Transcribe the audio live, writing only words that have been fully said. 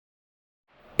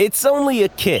It's only a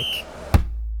kick,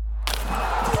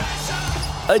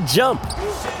 a jump,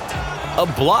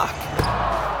 a block.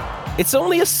 It's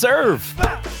only a serve.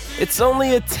 It's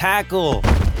only a tackle,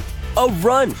 a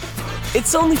run.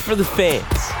 It's only for the fans.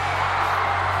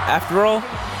 After all,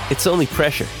 it's only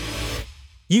pressure.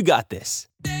 You got this.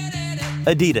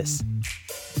 Adidas.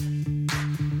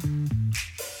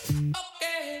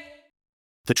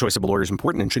 The choice of a lawyer is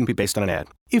important and shouldn't be based on an ad.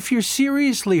 If you're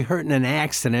seriously hurt in an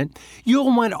accident,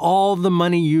 you'll want all the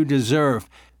money you deserve.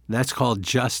 That's called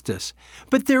justice.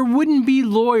 But there wouldn't be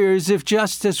lawyers if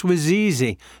justice was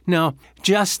easy. No,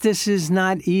 justice is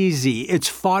not easy. It's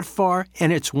fought for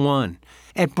and it's won.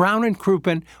 At Brown &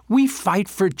 Crouppen, we fight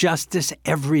for justice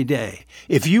every day.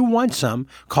 If you want some,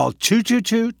 call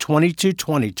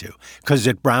 222-2222, because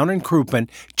at Brown & Crouppen,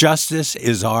 justice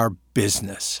is our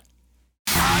business.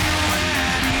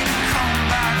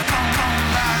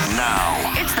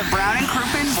 Now, it's the Brown &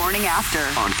 Crouppen Morning After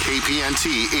on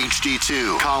KPNT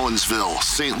HD2, Collinsville,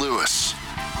 St. Louis.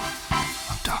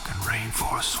 I'm talking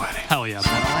rainforest sweating. Hell yeah.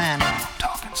 I'm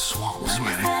talking swamp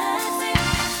sweating.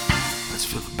 Let's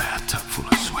fill the bathtub full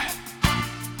of sweat.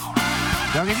 All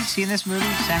right. Doug, have you seen this movie,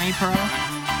 Semi-Pro?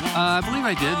 I believe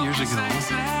I did years ago. God,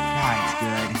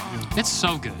 it's good. It's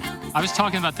so good. I was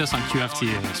talking about this on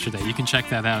QFTA yesterday. You can check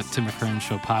that out, Tim McKern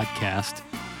Show podcast.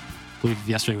 I believe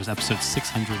yesterday was episode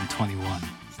 621.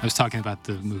 I was talking about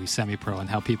the movie Semi-Pro and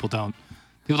how people don't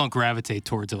gravitate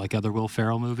towards it like other Will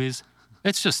Ferrell movies.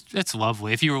 It's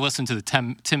lovely. If you were listening to the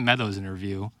Tim Meadows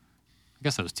interview, I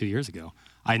guess that was 2 years ago,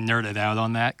 I nerded out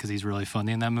on that because he's really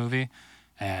funny in that movie.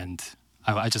 And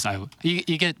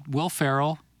you get Will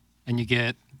Ferrell and you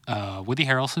get Woody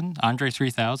Harrelson, Andre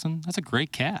 3000. That's a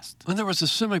great cast. Well, there was a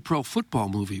Semi-Pro football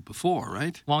movie before,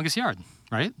 right? Longest Yard,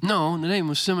 right? No, the name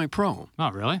was Semi-Pro.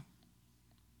 Oh, really?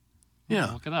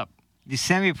 Yeah. Look it up. The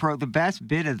Semi-Pro, the best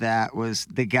bit of that was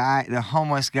the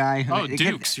homeless guy. Oh,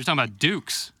 Dukes. You're talking about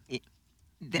Dukes.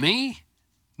 Me?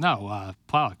 No,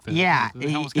 Pollock.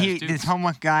 This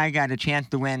homeless guy got a chance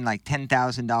to win like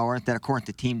 $10,000 that, of course,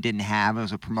 the team didn't have. It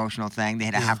was a promotional thing. They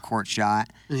had a half-court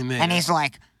shot. And he's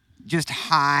like just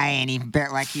high, and he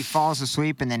falls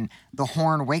asleep, and then the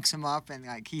horn wakes him up, and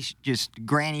like he just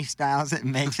granny styles it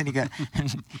and makes it. He goes,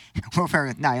 Will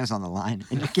Ferrell, no, he was on the line.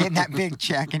 And he gave him that big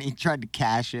check, and he tried to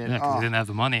cash it. Yeah, because he didn't have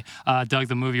the money. Doug,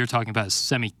 the movie you're talking about is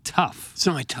Semi-Tough.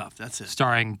 Semi-Tough, that's it.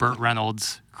 Starring Burt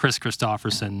Reynolds, Chris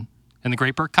Christopherson, and the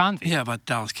great Burt Convy. Yeah, about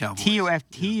Dallas Cowboys.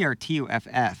 TUFT or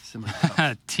TUFF?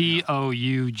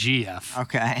 TOUGF.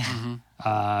 Okay.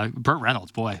 Mm-hmm. Burt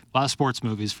Reynolds, boy. A lot of sports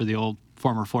movies for the old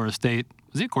former Florida State.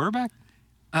 Was he a quarterback?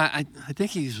 I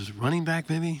think he was running back,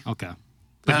 maybe. Okay.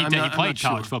 But he played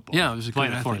college football. Yeah, he was a played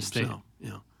good at Florida athlete, State. so,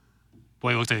 yeah.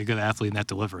 Boy, he looked like a good athlete in that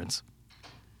Deliverance.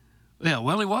 Yeah,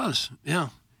 well, he was. Yeah.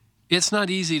 It's not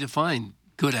easy to find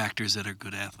good actors that are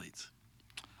good athletes.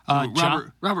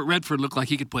 Robert Redford looked like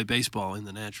he could play baseball in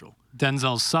The Natural.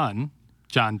 Denzel's son,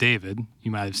 John David,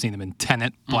 you might have seen him in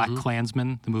Tenet, Black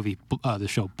Klansman, the movie, the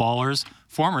show Ballers,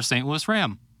 former St. Louis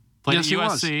Ram. Played at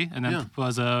USC and then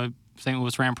was a St.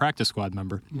 Louis Ram practice squad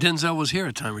member. Denzel was here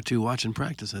a time or two watching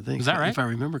practice, I think. Is that right? If I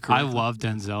remember correctly. I love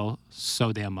Denzel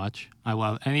so damn much. I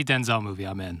love any Denzel movie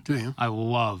I'm in. Do you? I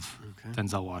love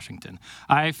Denzel Washington.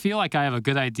 I feel like I have a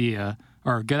good idea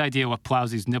what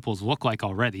Plowsy's nipples look like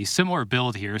already. Similar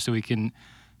build here, so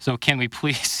can we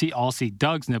please all see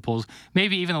Doug's nipples?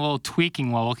 Maybe even a little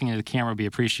tweaking while looking at the camera would be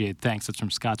appreciated. Thanks. That's from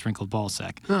Scott's Wrinkled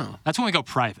Ballsack. Oh. That's when we go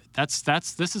private.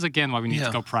 This is again why we need to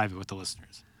go private with the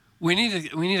listeners. We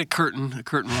need a curtain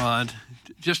rod,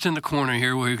 just in the corner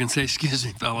here where you can say, "Excuse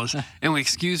me, fellas," and we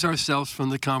excuse ourselves from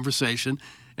the conversation,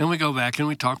 and we go back and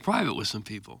we talk private with some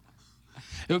people.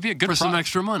 It would be a good for some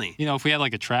extra money. You know, if we had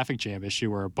like a traffic jam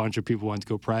issue where a bunch of people wanted to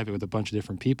go private with a bunch of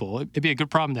different people, it'd be a good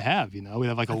problem to have. You know, we'd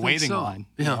have like a waiting line.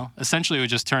 Yeah. You know? Essentially, it would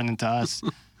just turn into us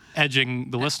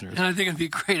edging the listeners. And I think it'd be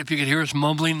great if you could hear us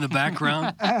mumbling in the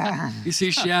background. You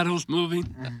see shadows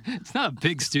moving. It's not a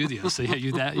big studio, so yeah,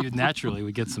 you naturally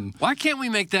would get some. Why can't we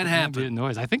make that happen?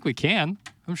 Noise. I think we can.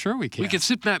 I'm sure we can. We could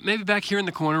sit back, maybe back here in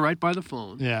the corner, right by the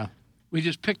phone. Yeah. We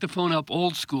just pick the phone up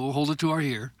old school, hold it to our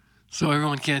ear, so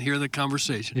everyone can't hear the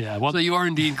conversation. Yeah. Well, so you are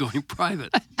indeed going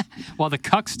private. Well, the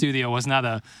Cuck studio was not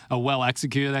a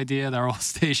well-executed idea, the old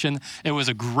station. It was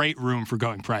a great room for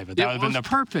going private. That would have been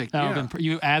perfect.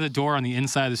 You add a door on the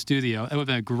inside of the studio. It would have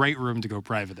been a great room to go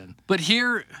private in. But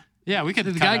here, yeah, we could.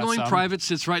 The guy going private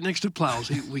sits right next to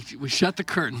Plows. We shut the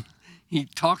curtain. He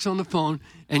talks on the phone,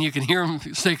 and you can hear him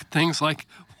say things like,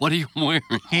 "What are you wearing?"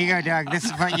 Here you go, Doug. This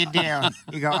is what you do.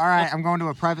 You go, "All right, I'm going to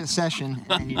a private session,"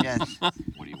 and you just. What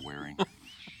are you wearing?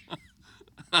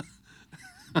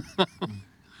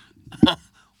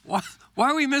 Why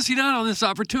are we missing out on this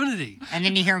opportunity? And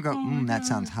then you hear him go, that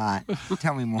sounds hot.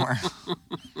 Tell me more.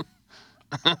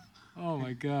 Oh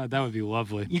my God, that would be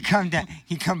lovely. You come back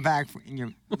and you're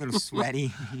a little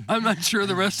sweaty. I'm not sure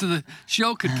the rest of the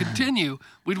show could continue.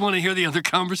 We'd want to hear the other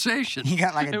conversation. You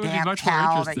got like a damp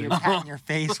towel that you're patting your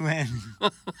face with.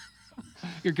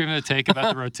 You're giving a take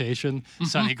about the rotation,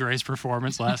 Sonny Gray's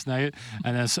performance last night,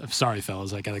 and then, sorry,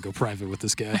 fellas, I got to go private with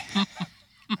this guy.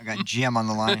 I got Jim on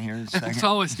the line here in a second. It's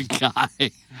always a guy.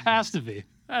 Has to be.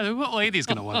 What lady's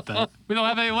going to want that? We don't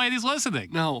have any ladies listening.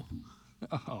 No.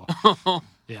 Oh.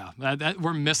 Yeah,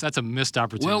 that's a missed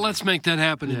opportunity. Well, let's make that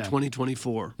happen in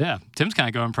 2024. Yeah, Tim's kind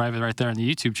of going private right there in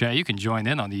the YouTube chat. You can join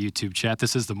in on the YouTube chat.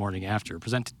 This is The Morning After,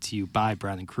 presented to you by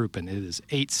Brown and Crouppen. It is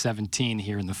 8:17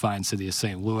 here in the fine city of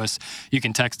St. Louis. You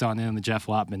can text on in the Jeff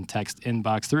Lotman text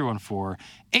inbox,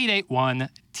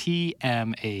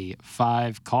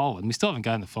 314-881-TMA5. Call, and we still haven't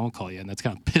gotten the phone call yet, and that's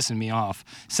kind of pissing me off.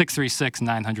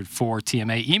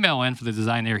 636-900-4TMA. Email in for the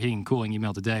Design Air Heating and Cooling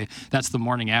email today. That's The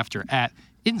Morning After at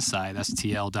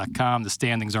InsideSTL.com. The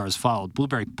standings are as followed.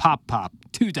 Blueberry Pop Pop,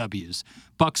 2 W's.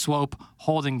 Buck Swope,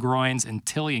 Holden Groins, and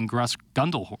Tilly and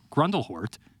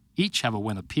Grundlehort each have a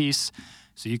win apiece.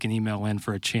 So you can email in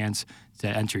for a chance to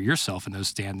enter yourself in those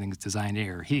standings. Design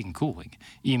Air Heating and Cooling.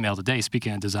 Email today.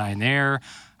 Speaking of Design Air,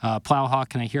 Plowhawk,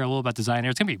 can I hear a little about Design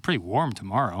Air? It's going to be pretty warm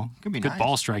tomorrow. Could be good nice.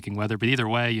 Ball striking weather. But either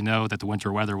way, you know that the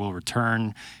winter weather will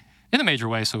return in a major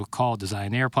way. So call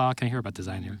Design Air. Plowhawk, can I hear about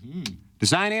Design Air? Mm-hmm.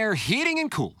 Design Air Heating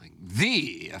and Cooling,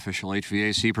 the official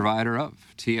HVAC provider of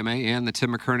TMA and the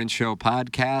Tim McKernan Show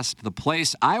podcast. The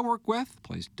place I work with, the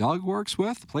place Doug works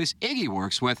with, the place Iggy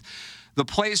works with, the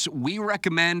place we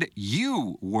recommend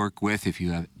you work with if you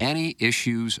have any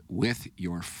issues with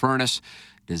your furnace.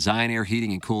 Design Air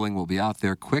Heating and Cooling will be out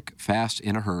there quick, fast,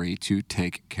 in a hurry to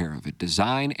take care of it.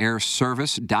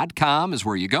 DesignAirService.com is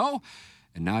where you go.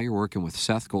 And now you're working with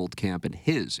Seth Goldcamp and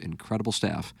his incredible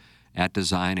staff at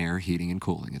Design Air Heating and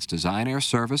Cooling. It's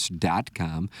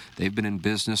DesignAirService.com. They've been in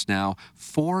business now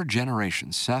 4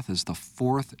 generations. Seth is the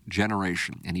 4th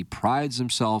generation, and he prides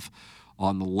himself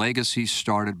on the legacy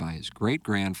started by his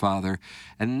great-grandfather,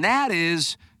 and that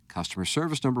is customer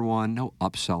service number 1, no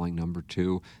upselling number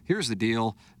 2. Here's the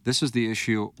deal. This is the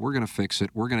issue. We're going to fix it.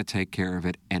 We're going to take care of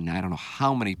it. And I don't know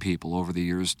how many people over the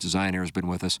years, Design Air has been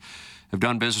with us, have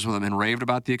done business with them and raved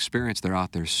about the experience. They're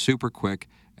out there super quick,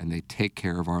 and they take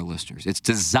care of our listeners. It's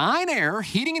Design Air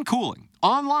Heating and Cooling,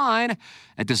 online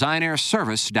at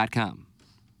DesignAirService.com.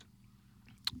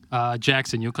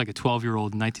 Jackson, you look like a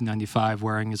 12-year-old in 1995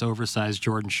 wearing his oversized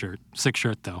Jordan shirt. Sick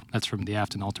shirt, though. That's from the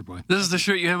Afton Altar Boy. This is the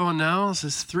shirt you have on now? This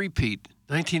is three-peat.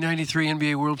 1993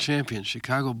 NBA World Champion,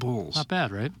 Chicago Bulls. Not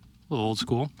bad, right? A little old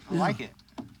school. I like it.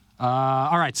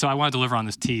 All right, so I want to deliver on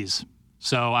this tease.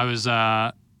 So I was,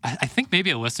 I think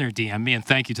maybe a listener DM'd me, and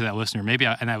thank you to that listener.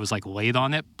 I was like late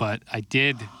on it, but I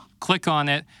did click on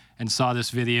it and saw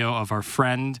this video of our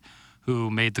friend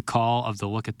who made the call of the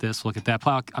look at this, look at that.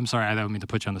 I'm sorry, I don't mean to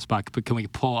put you on the spot, but can we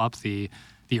pull up the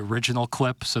original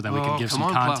clip so that we can give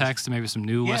some context to maybe some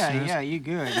new listeners? Yeah, you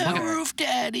good. Roof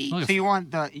Daddy. So you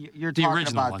want you're talking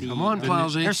original about one. the... Come on,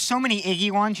 Plowsy. There's so many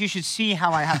Iggy ones, you should see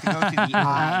how I have to go through the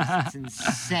eyes. It's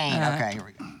insane. Okay, here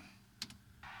we go.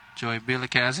 Joey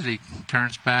Bielik has it. He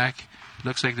turns back.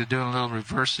 Looks like they're doing a little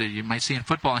reverse that you might see in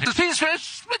football. His feet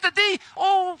split the D.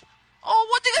 Oh,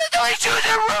 what they gonna do? He's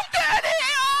shooting the roof, Daddy.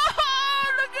 Oh,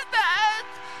 look at that.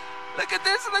 Look at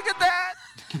this. Look at that.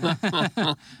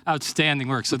 Outstanding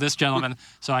work. So this gentleman,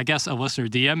 so I guess a listener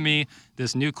DM'd me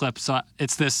this new clip. So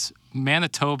it's this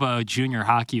Manitoba Junior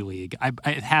Hockey League.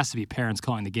 It has to be parents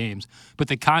calling the games, but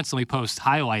they constantly post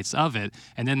highlights of it,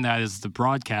 and then that is the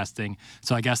broadcasting.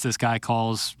 So I guess this guy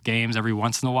calls games every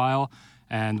once in a while,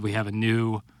 and we have a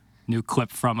new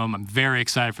clip from him. I'm very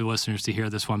excited for the listeners to hear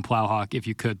this one. Plowhawk, if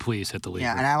you could, please hit the lead.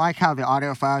 Yeah, and I like how the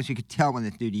audio files, you could tell when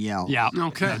the dude yelled. Yeah,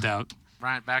 okay. No doubt.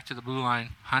 Bryant back to the blue line.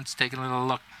 Hunt's taking a little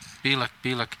look.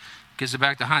 Bielik gives it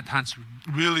back to Hunt. Hunt's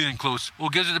really in close. Oh,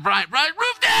 gives it to Bryant. Bryant,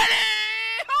 roof daddy!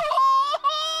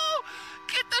 Oh,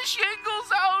 get the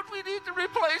shingles out. We need to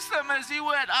replace them as he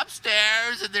went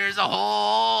upstairs, and there's a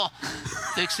hole.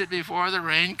 Fix it before the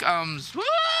rain comes. Woo!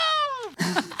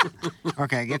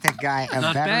 Okay, get that guy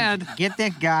get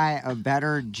that guy a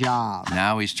better job.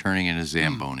 Now he's turning into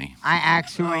Zamboni. I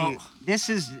actually, this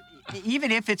is,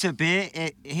 even if it's a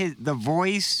bit, the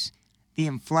voice, the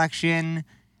inflection,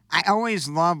 I always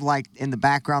love, like, in the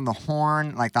background, the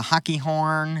horn, like the hockey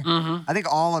horn. Mm-hmm. I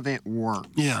think all of it works.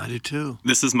 Yeah, I do too.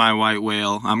 This is my white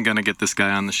whale. I'm going to get this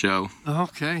guy on the show.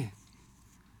 Okay.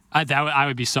 I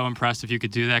would be so impressed if you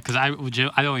could do that because I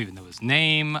don't even know his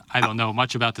name. I don't know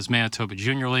much about this Manitoba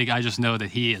Junior League. I just know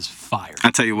that he is fired.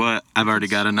 I tell you what, I've already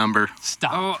got a number.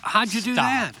 Stop. Oh, how'd you do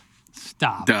that?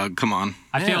 Stop. Doug, come on.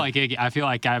 I feel like me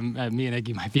and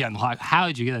Iggy might be unlocked. How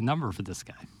did you get a number for this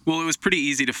guy? Well, it was pretty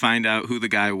easy to find out who the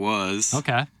guy was.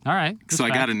 Okay. All right. So I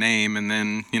got a name, and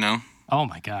then, Oh,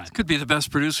 my God. This could be the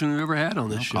best producer we've ever had on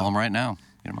this show. Call him right now.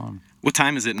 Get him on. What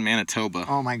time is it in Manitoba?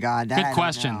 Oh, my God. Good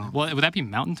question. Well, would that be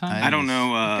Mountain Time? I don't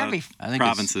know I think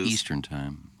provinces. it's Eastern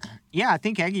Time. Yeah, I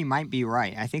think Eggy might be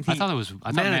right. I thought it was.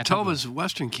 Manitoba's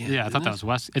Western Canada. Yeah, I thought that was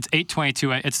West. It's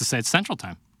 8:22. It's Central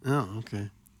Time. Oh, okay.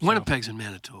 Winnipeg's in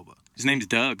Manitoba. His name's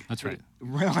Doug. That's right.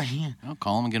 Really? I'll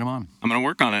call him and get him on. I'm going to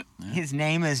work on it. His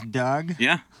name is Doug?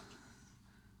 Yeah.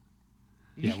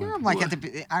 You hear him like at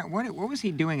the... What was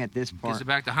he doing at this part? Gives it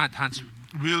back to Hunt. Hunt's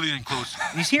really in close.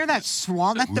 You hear that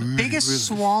swallow? That's the biggest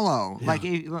swallow. Yeah.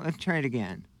 Let's try it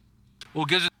again. Well,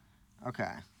 gives it...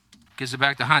 Okay. Gives it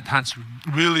back to Hunt. Hunt's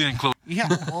really in close. Yeah.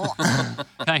 Can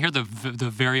I hear the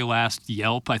very last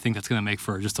yelp? I think that's going to make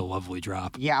for just a lovely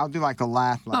drop. Yeah, I'll do like the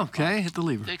last one. Okay, hit the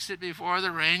lever. Fix it before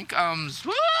the rain comes.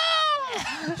 Woo!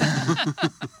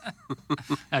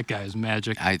 That guy is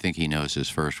magic. I think he knows his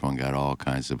first one got all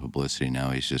kinds of publicity.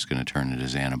 Now he's just going to turn it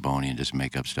as Zamboni and just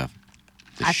make up stuff.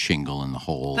 The shingle in the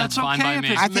hole. That's okay if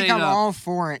it's I think made I'm up. all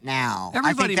for it now.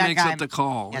 Everybody I think makes up the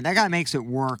call. Yeah, that guy makes it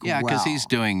work Yeah, well. because he's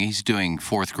doing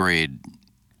fourth grade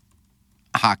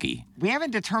hockey. We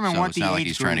haven't determined So what it's the not age like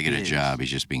he's trying to group get a is. job. He's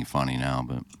just being funny now.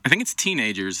 But I think it's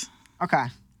teenagers. Okay.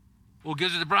 Well,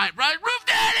 gives it to Brian. Brian, roof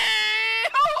daddy!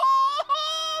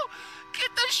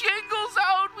 Get the shingles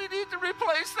out. We need to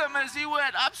replace them as he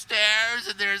went upstairs,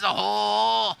 and there's a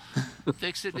hole.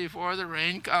 Fix it before the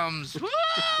rain comes. Woo!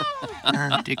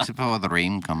 Fix it before the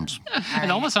rain comes.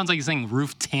 It almost sounds like he's saying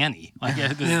Roof Tanny. Like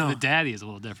the daddy is a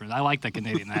little different. I like that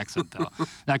Canadian accent, though.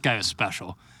 That guy is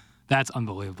special. That's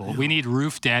unbelievable. We need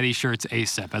Roof Daddy shirts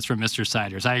ASAP. That's from Mr.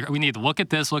 Siders. We need to look at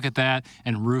this, look at that,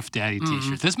 and Roof Daddy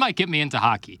T-shirts. This might get me into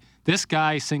hockey. This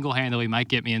guy single-handedly might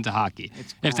get me into hockey.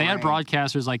 If they had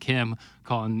broadcasters like him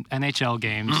calling NHL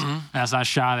games, that's not a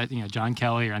shot at John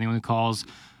Kelly or anyone who calls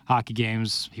hockey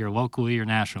games here locally or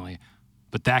nationally,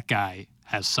 but that guy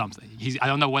has something. I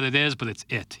don't know what it is, but it's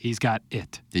it. He's got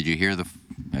it. Did you hear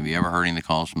have you ever heard any of the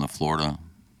calls from the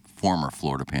former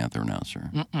Florida Panther announcer?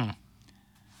 Mm-mm.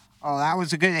 Oh, that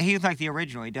was a good. He was like the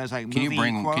original. He does like Can movie you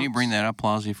bring quotes. that up,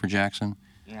 Plowsy, for Jackson?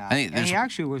 Yeah, I think and he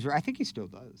actually was. I think he still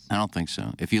does. I don't think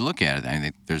so. If you look at it, I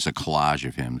think there's a collage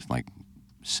of him, like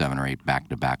 7 or 8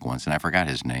 back-to-back ones, and I forgot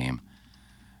his name.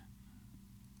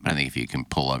 But I think if you can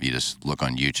pull up, you just look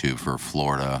on YouTube for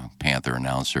Florida Panther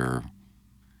announcer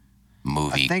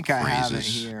movie I think phrases. I have it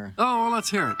here. Oh, well, let's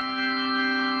hear it.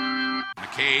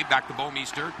 McCabe back to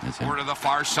Bouwmeester. Over to the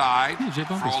far side.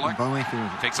 Frolic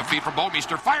takes a feed from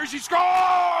Bouwmeester. Fires. He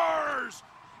scores!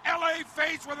 L.A.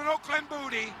 face with an Oakland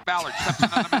booty. Ballard steps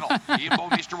into the middle. He and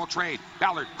Bouwmeester will trade.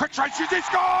 Ballard, quick strike shoots. He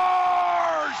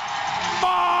scores!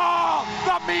 Ball!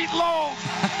 The meatloaf!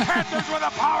 Panthers with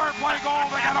a power play goal.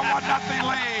 They got a 1-0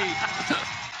 lead.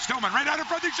 Stillman right out in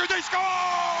front. They shoot. They score!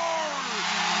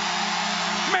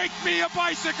 Make me a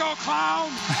bicycle,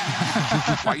 clown!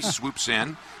 Twice swoops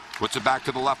in. Puts it back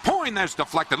to the left. Point, there's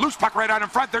deflected. Loose puck right out in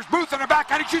front. There's Booth in the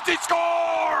back, and he shoots. He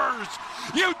scores!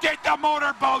 You did the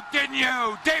motorboat, didn't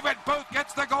you? David Booth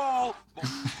gets the goal.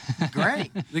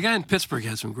 Great. The guy in Pittsburgh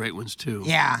had some great ones, too.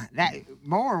 Yeah, that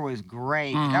Moore was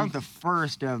great. That was the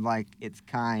first of like its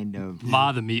kind of.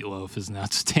 Ma the Meatloaf is an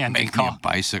outstanding Make call. me a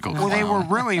bicycle. Well, they clown.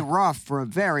 were really rough for a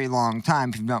very long time.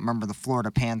 If you don't remember the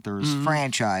Florida Panthers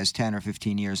franchise 10 or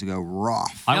 15 years ago,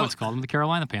 rough. I once called them the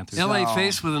Carolina Panthers. L.A.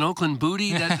 face with an Oakland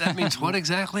booty? That means what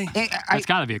exactly? It's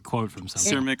got to be a quote from something.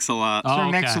 Sir Mix-a-Lot. Oh, Sir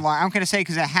okay. Mix-a-Lot. I'm going to say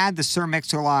because it had the Sir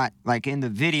Mix-a-Lot, like in the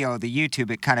video, the YouTube,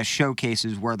 it kind of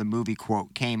showcases where the movie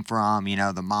quote came from.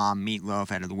 The mom,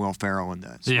 Meatloaf, out of the Will Ferrell and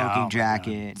the smoking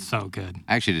jacket. So good.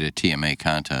 I actually did a TMA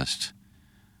contest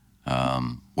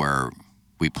where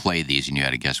we played these, and you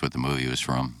had to guess what the movie was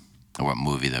from, or what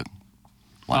movie the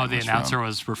line The was announcer from.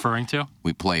 was referring to?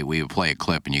 We would play a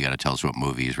clip, and you got to tell us what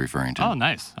movie he's referring to. Oh,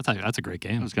 nice. That's a great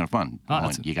game. It was kind of fun.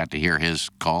 You got to hear his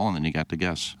call, and then you got to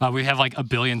guess. We have like a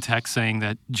billion texts saying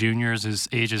that juniors is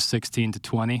ages 16 to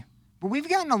 20. But we've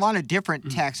gotten a lot of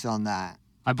different texts on that.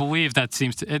 I believe that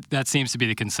seems to be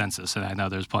the consensus, and I know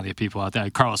there's plenty of people out there.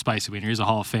 Carlos Spicy-Wiener, he's a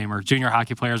Hall of Famer. Junior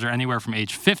hockey players are anywhere from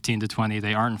age 15 to 20.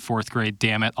 They aren't in fourth grade,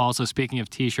 damn it. Also, speaking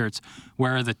of T-shirts,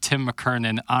 where are the Tim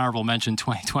McKernan Honorable Mention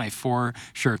 2024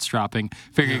 shirts dropping?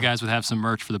 Figure you guys would have some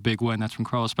merch for the big win. That's from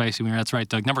Carlos Spicy-Wiener. That's right,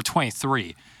 Doug. Number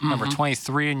 23. Number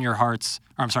 23 in your hearts.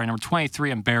 Or, I'm sorry, number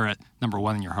 23 in Barrett. number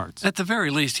one in your hearts. At the very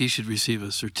least, he should receive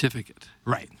a certificate.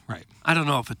 Right. I don't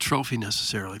know if a trophy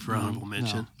necessarily for honorable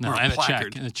mention. No, or and a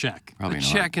placard. a check. Probably a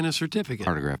not. check and a certificate.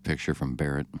 Autograph picture from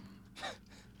Barrett.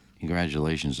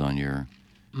 Congratulations on your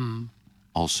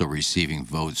also receiving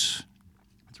votes.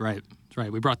 That's right.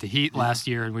 We brought the heat last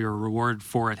year, and we were rewarded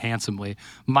for it handsomely.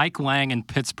 Mike Lang in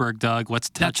Pittsburgh, Doug. Let's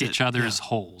touch each other's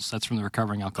holes. That's from the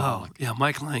Recovering Alcoholic. Oh, yeah,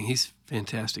 Mike Lang. He's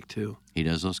fantastic, too. He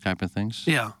does those type of things?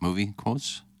 Yeah. Movie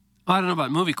quotes? I don't know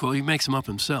about movie quote. He makes them up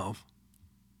himself.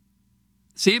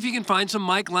 See if you can find some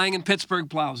Mike Lang in Pittsburgh,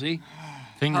 Plowsy.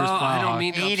 Fingers I don't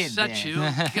mean to upset you.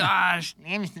 Gosh.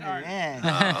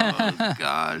 Oh,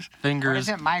 gosh. Fingers. What is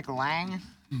it, Mike Lang?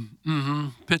 Mm-hmm.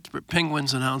 Pittsburgh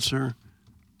Penguins announcer.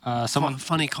 Someone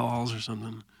funny calls or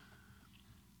something.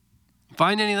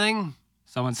 Find anything?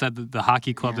 Someone said that the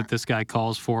hockey club that this guy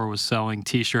calls for was selling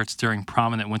T-shirts during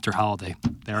prominent winter holiday.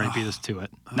 They already beat us to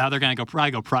it. Now they're going to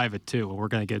probably go private, too, and we're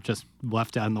going to get just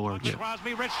left out in the lurch.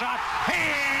 Crosby, rich shot. He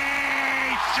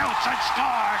shoots and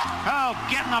scores. Oh,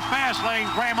 get in the fast lane,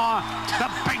 Grandma.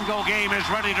 The bingo game is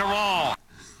ready to roll.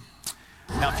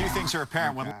 Now, a few things are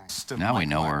apparent when... Now we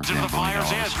know where To the Flyers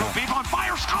is. People on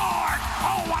fire scored.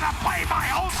 Oh, what a play by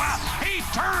Osa. He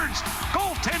turns.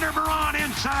 Goaltender Baron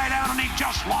inside out, and he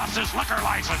just lost his liquor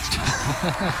license.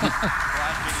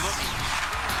 Crosby looking.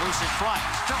 Loose in front.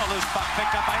 Still a loose puck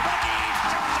picked up by Lucky.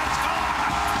 Shoots and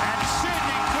scores. And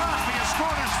Sidney Crosby has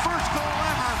scored his first goal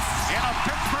ever in a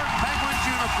Pittsburgh Penguins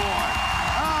uniform.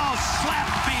 Oh, slap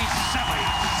me silly,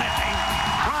 Sidney.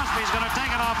 Crosby's going to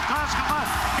take it off Koskela.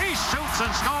 He shoots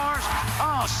and scores.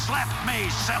 Oh, slap me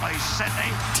silly,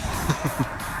 Sidney.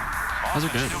 Those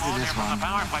are good. From the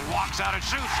power play, walks out and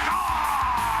shoots.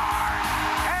 Scores!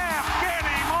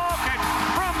 Evgeny Malkin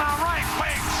from the right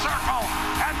wing circle,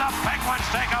 and the Penguins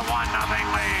take a 1-0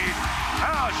 lead.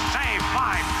 Oh, save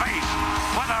my face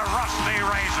with a rusty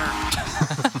razor.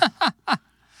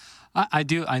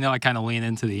 I know I kind of lean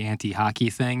into the anti-hockey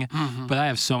thing, but I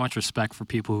have so much respect for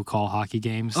people who call hockey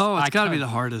games. Oh, it's got to be the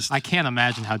hardest. I can't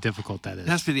imagine how difficult that is. It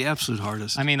has to be the absolute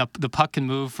hardest. I mean, the puck can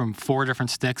move from 4 different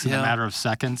sticks in a matter of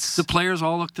seconds. The players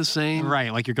all look the same.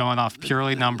 Right, like you're going off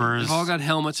purely numbers. They've all got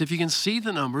helmets. If you can see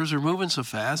the numbers, they're moving so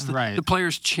fast. Right. The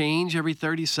players change every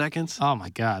 30 seconds. Oh, my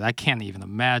God. I can't even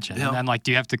imagine. Yeah. And then,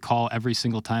 do you have to call every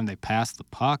single time they pass the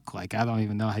puck? I don't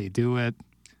even know how you do it.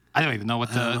 I don't even know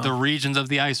what the regions of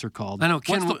the ice are called. I know.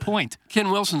 What's the point?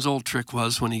 Ken Wilson's old trick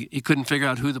was when he couldn't figure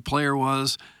out who the player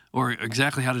was or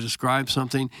exactly how to describe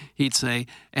something, he'd say,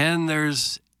 and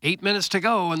there's 8 minutes to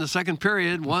go in the second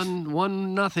period,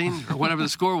 1-0, or whatever the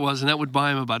score was, and that would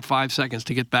buy him about 5 seconds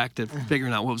to get back to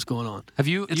figuring out what was going on.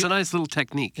 It's a nice little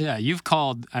technique. Yeah, you've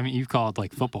called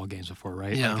football games before,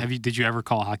 right? Yeah. Did you ever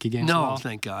call hockey games? No, at all?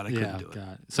 thank God, I couldn't do it.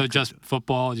 God. So just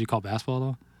football? Did you call basketball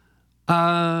though?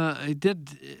 I did,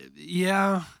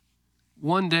 yeah.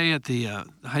 One day at the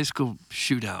high school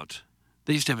shootout,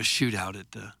 they used to have a shootout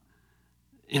at the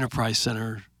Enterprise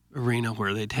Center Arena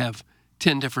where they'd have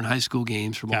 10 different high school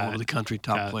games from all over the country,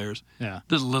 top players. Yeah.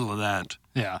 Did a little of that.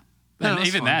 Yeah. Yeah, And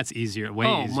even fun. that's easier, way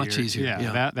easier. Much easier.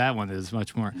 Yeah. That one is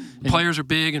much more. Players are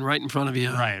big and right in front of you.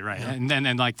 Right. Yeah. And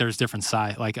then there's different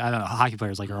size. I don't know, hockey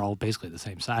players are all basically the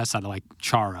same size. Outside of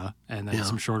Chara, and then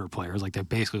some shorter players, they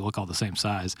basically look all the same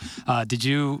size. Did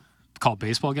you call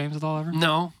baseball games at all ever?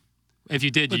 No. If you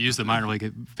did, you used the minor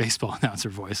league baseball announcer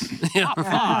voice. Yeah.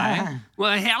 Hi.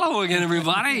 Well, hello again,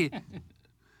 everybody.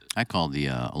 I called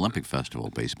the Olympic Festival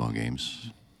baseball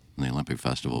games when the Olympic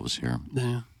Festival was here.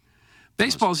 Yeah.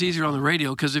 Baseball's easier on the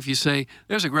radio because if you say,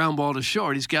 there's a ground ball to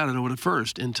short, he's got it over to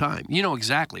first in time. You know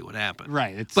exactly what happened.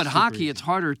 Right. But hockey, it's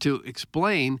harder to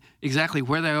explain exactly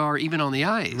where they are even on the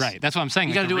ice. Right. That's what I'm saying.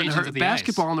 You got to do it in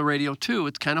basketball on the radio, too.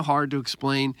 It's kind of hard to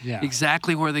explain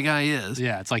exactly where the guy is.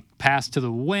 Yeah, it's like pass to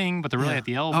the wing, but they're really at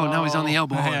the elbow. Oh, now he's on the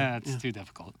elbow. Yeah, it's too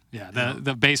difficult. Yeah,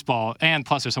 the baseball, and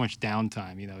plus there's so much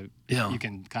downtime, you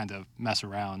can kind of mess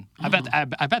around. I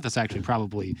bet that's actually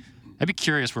probably... I'd be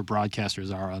curious where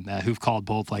broadcasters are on that, who've called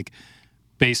both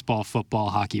baseball, football,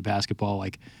 hockey, basketball,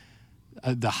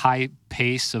 the high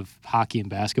pace of hockey and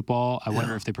basketball. I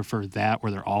wonder if they prefer that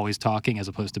where they're always talking as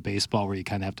opposed to baseball where you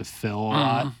kind of have to fill a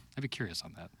lot. I'd be curious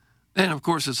on that. And, of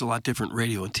course, it's a lot different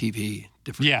radio and TV.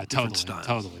 Different styles.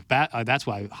 Totally. That's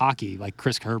why hockey,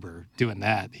 Chris Kerber doing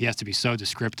that, he has to be so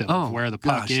descriptive of where the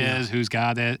puck is, who's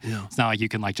got it. Yeah. It's not like you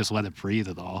can just let it breathe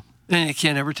at all. And you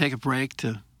can't ever take a break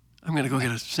to... I'm going to go get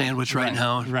a sandwich right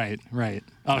now. Right.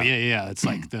 Oh, yeah. It's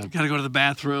got to go to the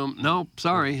bathroom. No,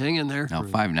 sorry. Hang in there. Now,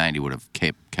 590 would have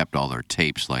kept all their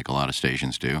tapes like a lot of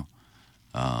stations do.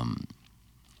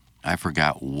 I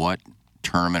forgot what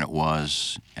tournament it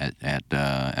was at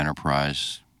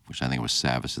Enterprise, which I think was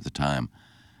Savas at the time.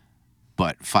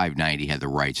 but 590 had the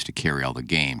rights to carry all the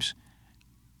games,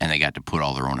 and they got to put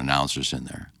all their own announcers in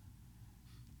there.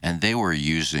 And they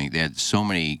had so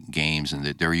many games, and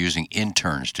they were using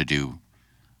interns to do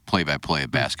play-by-play of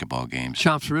basketball games.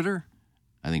 Chops Ritter?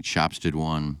 I think Chops did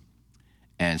one.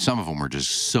 And some of them were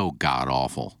just so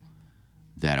god-awful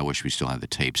that I wish we still had the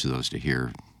tapes of those to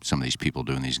hear some of these people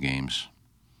doing these games.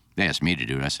 They asked me to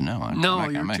do it. I said, no.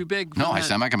 You're too big for No, that. I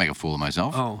said, I'm not going to make a fool of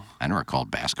myself. Oh. I never called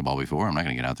basketball before. I'm not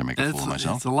going to get out there and make a fool of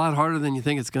myself. It's a lot harder than you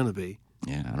think it's going to be.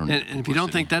 Yeah, I don't know. And if you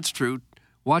don't think that's true,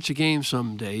 watch a game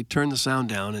someday, turn the sound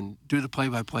down, and do the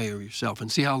play-by-play of yourself and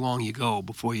see how long you go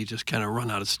before you just kind of run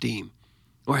out of steam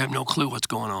or have no clue what's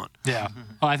going on. Yeah.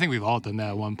 Well, I think we've all done that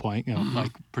at one point,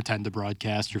 like pretend to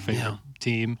broadcast your favorite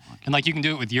team. And like you can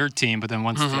do it with your team, but then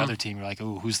once it's the other team, you're like,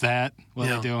 oh, who's that? What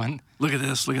are they doing? Look at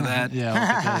this, look at that. Yeah. Look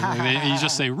at that. You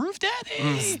just say, Roof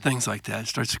Daddy. Things like that.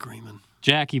 Start screaming.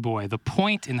 Jackie boy, the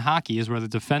point in hockey is where the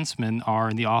defensemen are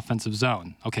in the offensive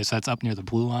zone. Okay, so that's up near the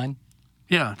blue line?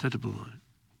 Yeah, that's the blue line.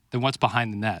 Then what's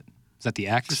behind the net? Is that the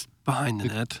X? Just behind the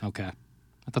net. Okay.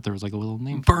 I thought there was like a little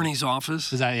name. Bernie's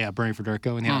office. Is that, Bernie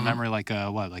Federico? And he had a memory like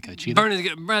like a cheetah?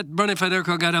 Bernie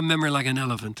Federico got a memory like an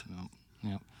elephant.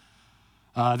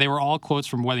 Yeah. They were all quotes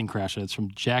from Wedding Crashers. It's from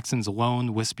Jackson's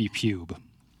Lone Wispy Pube.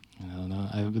 I don't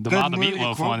know. The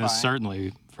Meatloaf one is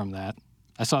certainly from that.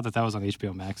 I saw that was on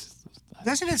HBO Max.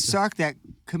 Doesn't it suck that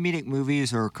comedic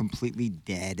movies are completely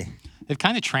dead? They've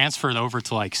kind of transferred over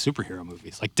to like superhero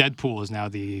movies. Like Deadpool is now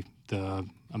the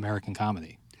American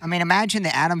comedy. I mean, imagine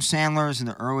the Adam Sandlers in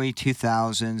the early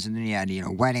 2000s, and then you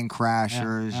had, Wedding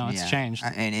Crashers. Yeah, no, it's changed.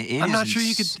 And I'm not sure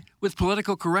you could, with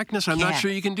political correctness, I'm not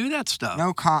sure you can do that stuff.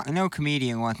 No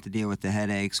comedian wants to deal with the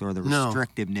headaches or the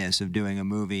restrictiveness of doing a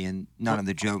movie, and none of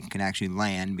the jokes can actually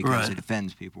land because it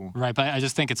offends people. Right, but I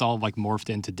just think it's all like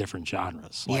morphed into different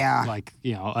genres. Like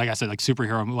I said, like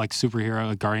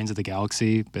superhero Guardians of the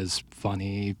Galaxy is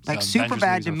funny. Like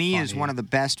Superbad to me is one of the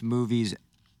best movies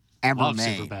ever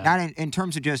made. Not in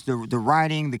terms of just the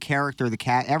writing, the character, the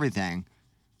cat, everything.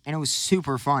 And it was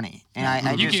super funny. And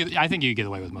I think you get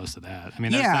away with most of that. I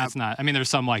mean, that's not. I mean, there's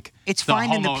some like it's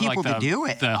finding the people to do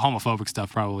it. The homophobic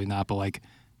stuff probably not, but like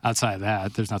outside of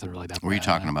that, there's nothing really that. Were you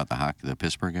talking about the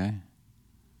Pittsburgh guy?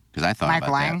 Because I thought Mike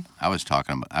about Lang? that. I was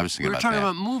thinking about that. We were talking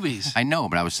about movies. I know,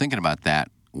 but I was thinking about that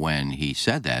when he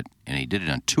said that, and he did it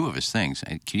on two of his things.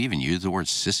 Can you even use the word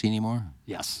sissy anymore?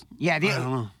 Yes. Yeah. I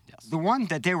don't know. The one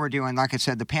that they were doing, like I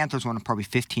said, the Panthers one probably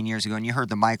 15 years ago, and you heard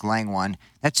the Mike Lang one.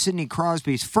 That's Sidney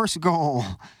Crosby's first goal.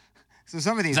 So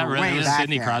some of these are way back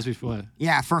Sidney there. Crosby's what?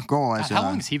 Yeah, first goal. How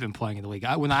long has he been playing in the league?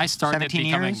 When I started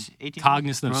becoming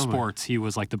cognizant of sports, he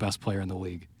was like the best player in the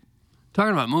league.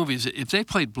 Talking about movies, if they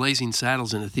played Blazing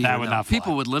Saddles in a theater,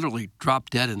 people would literally drop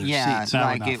dead in their seats.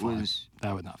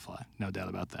 That would not fly. No doubt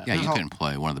about that. Yeah, you couldn't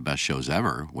play one of the best shows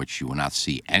ever, which you will not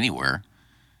see anywhere.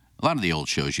 A lot of the old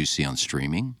shows you see on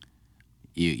streaming,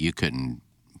 you couldn't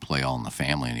play All in the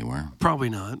Family anywhere. Probably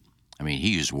not. I mean, he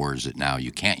used words that now you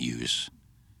can't use.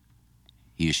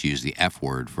 He used to use the F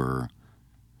word for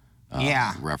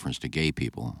reference to gay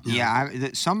people. Yeah,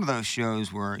 some of those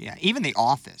shows were, even The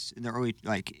Office, in the early,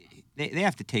 they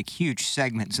have to take huge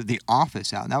segments of The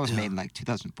Office out. And that was made in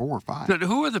 2004 or 5. But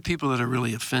who are the people that are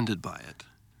really offended by it?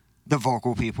 The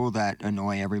vocal people that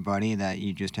annoy everybody, that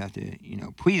you just have to,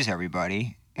 please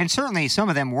everybody. And certainly some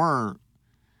of them were,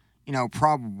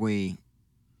 probably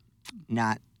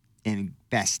not in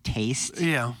best taste.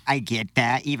 Yeah. I get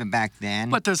that, even back then.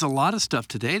 But there's a lot of stuff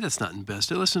today that's not in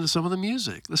best. Listen to some of the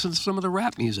music. Listen to some of the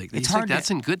rap music. It's hard that's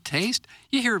in good taste?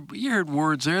 You heard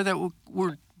words there that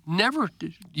were never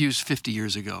used 50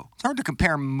 years ago. It's hard to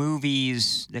compare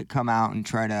movies that come out and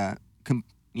try to,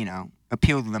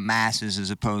 appeal to the masses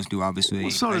as opposed to, obviously,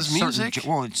 well, so does music.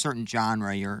 In a certain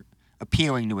genre, you're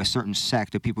appealing to a certain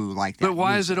sect of people who like that. But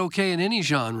why music. is it okay in any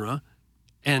genre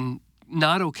and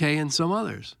not okay in some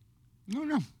others? I don't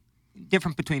know.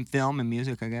 Different between film and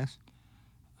music, I guess.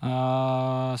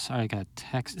 Sorry, I got a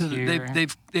text here.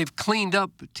 They've cleaned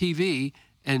up TV,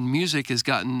 and music has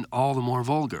gotten all the more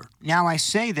vulgar. Now, I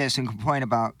say this and complain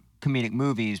about comedic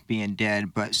movies being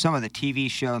dead, but some of the TV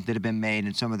shows that have been made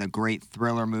and some of the great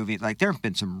thriller movies, there have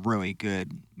been some really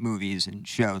good movies and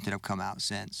shows that have come out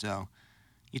since. So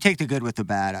you take the good with the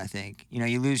bad, I think.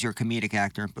 You lose your comedic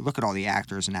actor, but look at all the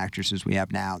actors and actresses we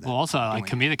have now. Well, also,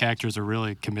 comedic actors are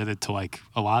really committed to,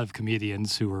 a lot of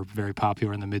comedians who were very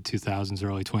popular in the mid-2000s,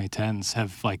 early 2010s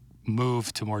have,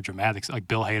 moved to more dramatic, like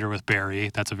Bill Hader with Barry.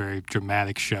 That's a very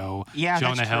dramatic show. Yeah,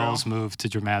 Jonah Hill's moved to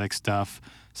dramatic stuff.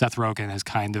 Seth Rogen has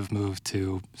kind of moved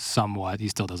to somewhat. He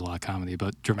still does a lot of comedy,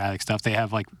 but dramatic stuff. They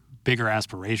have, bigger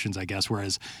aspirations, I guess.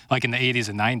 Whereas, like in the 80s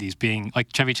and 90s, being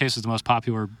like Chevy Chase was the most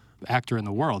popular actor in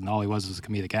the world, and all he was a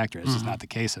comedic actor. It's just not the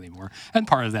case anymore. And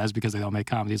part of that is because they don't make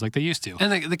comedies like they used to.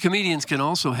 And the comedians can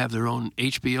also have their own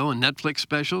HBO and Netflix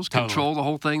specials, control the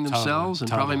whole thing themselves, and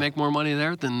probably make more money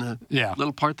there than the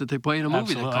little part that they play in a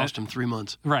movie that cost them 3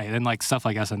 months. Right, and like stuff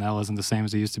like SNL isn't the same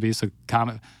as it used to be. So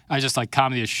I just like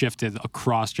comedy has shifted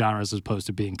across genres as opposed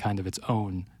to being kind of its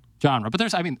own genre. But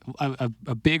there's, I mean,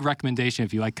 a big recommendation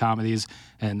if you like comedies,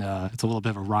 and it's a little bit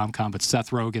of a rom-com, but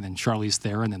Seth Rogen and Charlize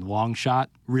Theron in Long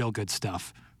Shot, real good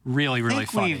stuff. Really, really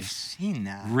funny. We've seen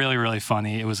that. Really, really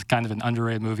funny. It was kind of an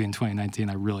underrated movie in 2019.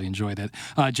 I really enjoyed it.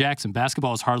 Jackson,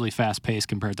 basketball is hardly fast-paced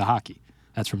compared to hockey.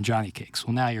 That's from Johnny Cakes.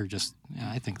 Well, now you're just,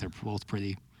 I think they're both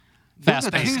pretty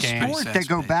fast-paced games. There's sports that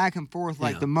go back and forth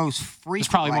like the most frequent. There's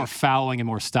probably more fouling and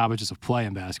more stoppages of play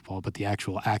in basketball, but the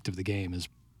actual act of the game is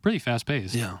pretty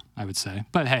fast-paced, I would say.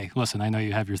 But hey, listen, I know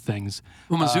you have your things.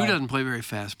 Well, Mizzou doesn't play very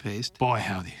fast-paced. Boy,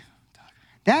 howdy.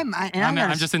 I'm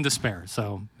just in despair,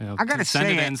 so I gotta send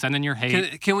it in, send in your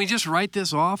hate. Can we just write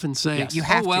this off and say, at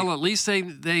least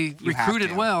they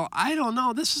recruited well? I don't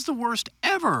know. This is the worst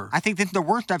ever. I think that's the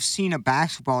worst I've seen a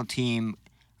basketball team.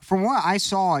 From what I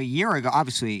saw a year ago,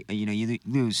 obviously, you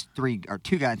lose 2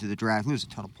 guys to the draft, lose a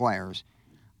ton of players.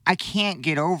 I can't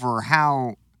get over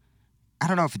how, I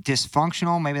don't know if it's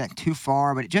dysfunctional, maybe like too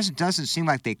far, but it just doesn't seem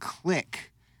like they click.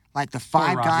 Like the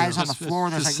 5 guys on the floor,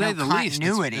 there's like no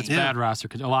continuity. It's bad roster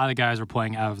because a lot of guys are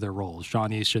playing out of their roles.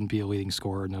 Sean East shouldn't be a leading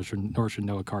scorer, nor should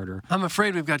Noah Carter. I'm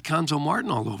afraid we've got Konzo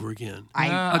Martin all over again.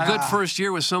 A good first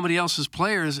year with somebody else's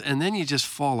players, and then you just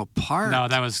fall apart. No,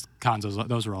 that was Konzo's.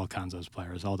 Those were all Konzo's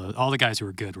players. All the guys who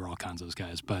were good were all Konzo's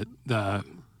guys. But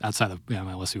outside of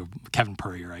unless you were Kevin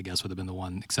Purrier, I guess would have been the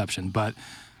one exception. But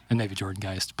and maybe Jordan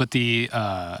Geist. But the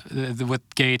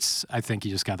with Gates, I think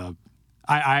you just got to.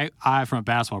 I from a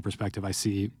basketball perspective, I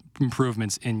see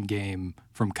improvements in game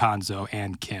from Konzo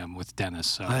and Kim with Dennis.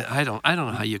 So I don't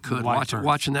know how you could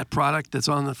watching that product that's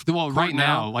on the right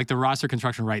now. Like the roster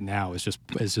construction right now is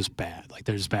just bad. Like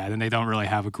they're just bad, and they don't really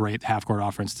have a great half-court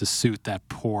offense to suit that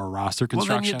poor roster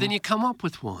construction. Well, then you come up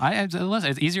with one.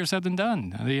 It's easier said than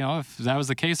done. If that was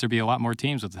the case, there'd be a lot more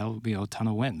teams with a ton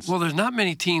of wins. Well, there's not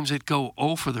many teams that go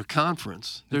 0 for their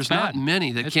conference. There's not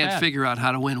many that can't figure out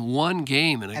how to win one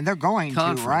game in a and they're going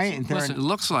conference. To, right? Listen, it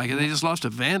looks like it. They just lost to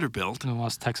Vanderbilt. And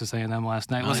lost Texas A&M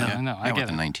last night. Listen, I know. I get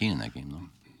it. 19 in that game, though.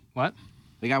 What?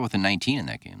 They got within 19 in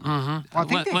that game. Well, I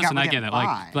think listen, I get it.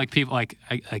 Like people,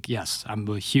 yes, I'm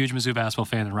a huge Mizzou basketball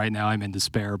fan, and right now I'm in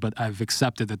despair. But I've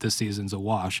accepted that this season's a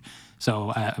wash.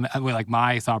 So,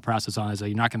 my thought process on it is that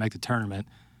you're not going to make the tournament.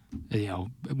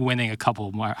 Winning a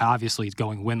couple more, obviously,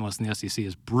 going winless in the SEC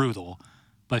is brutal.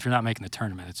 But if you're not making the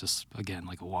tournament, it's just, again,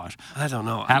 like a wash. I don't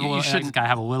know. You shouldn't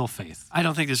have a little faith. I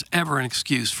don't think there's ever an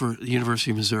excuse for the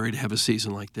University of Missouri to have a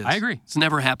season like this. I agree. It's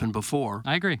never happened before.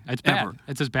 I agree. It's bad.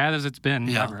 It's as bad as it's been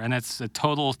ever. And it's a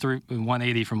total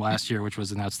 180 from last year, which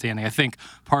was an outstanding. I think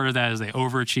part of that is they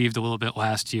overachieved a little bit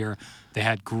last year. They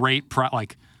had great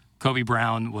Kobe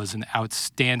Brown was an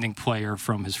outstanding player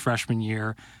from his freshman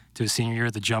year to his senior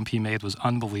year. The jump he made was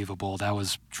unbelievable. That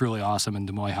was truly awesome. And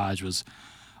Demoy Hodge was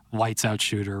lights out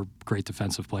shooter, great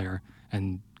defensive player,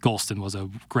 and Golston was a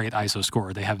great ISO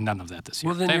scorer. They have none of that this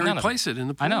year. Well, then you replace it in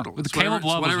the portal. I know. Caleb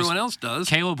Love what everyone else does.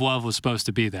 Caleb Love was supposed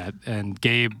to be that, and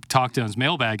Gabe talked in his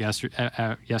mailbag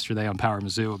yesterday on Power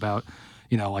Mizzou about,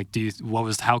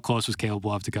 how close was Caleb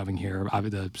Love to coming here?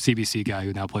 The CBC guy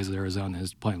who now plays at Arizona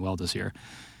is playing well this year.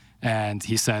 And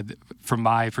he said, from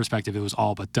my perspective, it was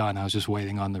all but done. I was just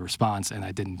waiting on the response, and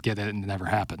I didn't get it, and it never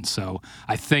happened. So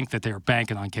I think that they were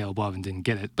banking on Caleb Love and didn't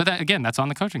get it. But again, that's on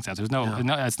the coaching staff.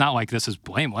 It's not like this is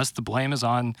blameless. The blame is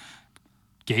on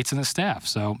Gates and his staff.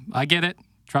 So I get it.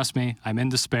 Trust me, I'm in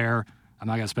despair. I'm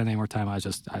not going to spend any more time. It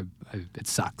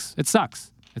sucks. It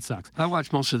sucks. It sucks. I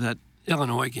watched most of that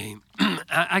Illinois game.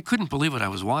 I couldn't believe what I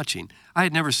was watching. I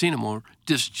had never seen a more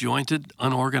disjointed,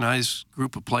 unorganized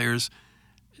group of players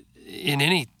in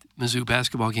any Mizzou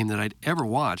basketball game that I'd ever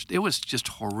watched. It was just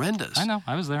horrendous. I know.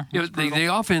 I was there. The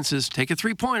offense is take a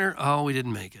three-pointer. Oh, we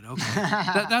didn't make it. Okay.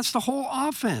 That's the whole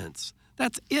offense.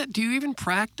 That's it. Do you even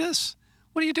practice?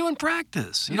 What do you do in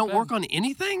practice? You don't work on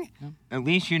anything? At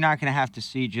least you're not going to have to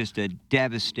see just a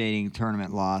devastating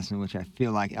tournament loss, in which I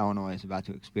feel like Illinois is about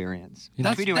to experience.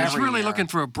 That's really looking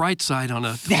for a bright side on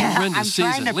a horrendous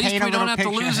season. At least we don't have to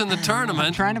lose in the tournament.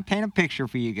 I'm trying to paint a picture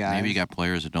for you guys. Maybe you got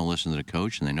players that don't listen to the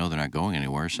coach, and they know they're not going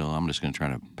anywhere, so I'm just going to try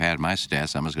to pad my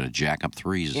stats. I'm just going to jack up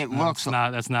threes.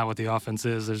 That's not what the offense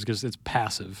is. It's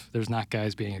passive. There's not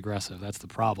guys being aggressive. That's the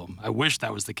problem. I wish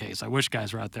that was the case. I wish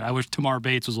guys were out there. I wish Tamar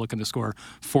Bates was looking to score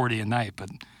 40 a night, but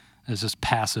It's just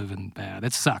passive and bad.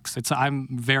 It sucks. I'm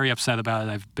very upset about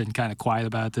it. I've been kind of quiet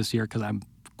about it this year because I'm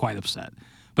quite upset.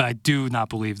 But I do not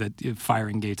believe that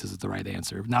firing Gates is the right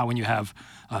answer. Not when you have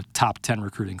a top 10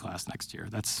 recruiting class next year.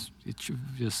 It's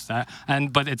just that.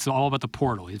 But it's all about the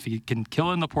portal. If you can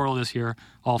kill in the portal this year,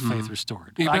 all faith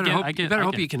restored. You better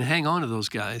hope you can hang on to those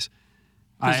guys.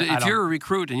 Because if you're a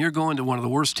recruit and you're going to one of the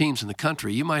worst teams in the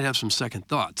country, you might have some second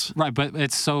thoughts. Right, but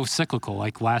it's so cyclical.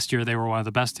 Like last year, they were one of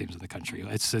the best teams in the country.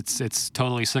 It's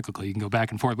totally cyclical. You can go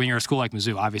back and forth. When you're a school like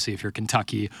Mizzou, obviously, if you're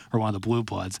Kentucky or one of the Blue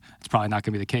Bloods, it's probably not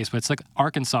going to be the case. But it's like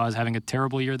Arkansas is having a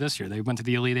terrible year this year. They went to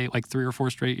the Elite Eight like 3 or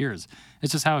 4 straight years.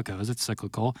 It's just how it goes. It's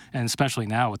cyclical, and especially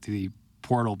now with the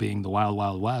portal being the wild,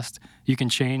 wild west, you can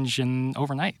change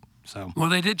overnight. So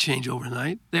well, they did change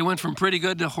overnight. They went from pretty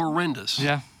good to horrendous.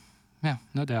 Yeah. Yeah,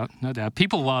 no doubt.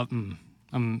 People love.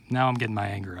 Now I'm getting my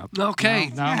anger up.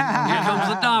 Okay. Now here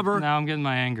comes the dauber. Now I'm getting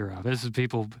my anger up. This is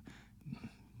people,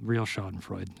 real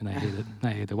Schadenfreude, and I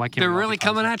hate it. Why can't they're really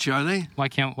coming at you? Are they? Why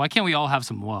can't we all have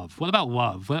some love? What about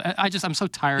love? I'm so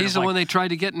tired. He's the one they tried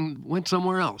to get and went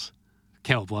somewhere else.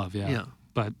 Caleb Love, yeah.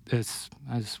 But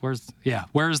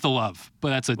where's the love? But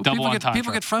that's a double entendre.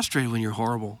 People get frustrated when you're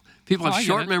horrible. People have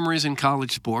short memories in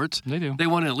college sports. They do. They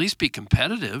want to at least be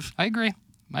competitive. I agree.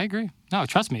 No,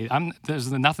 trust me. There's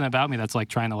nothing about me that's like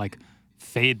trying to like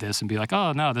fade this and be like,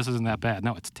 oh no, this isn't that bad.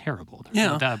 No, it's terrible. There's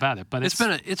no doubt about it. But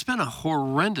it's been a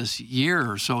horrendous year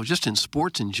or so, just in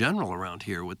sports in general around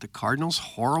here. With the Cardinals,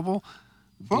 horrible.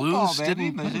 Football, Blues baby,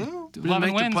 didn't Mizzou.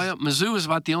 make the playoff. Mizzou is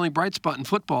about the only bright spot in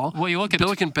football. Well, you look at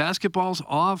Billiken basketball's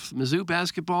off. Mizzou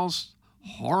basketball's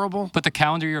horrible. But the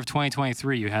calendar year of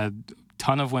 2023, you had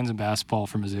ton of wins in basketball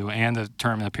for Mizzou and a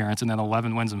tournament appearance, and then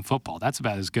 11 wins in football. That's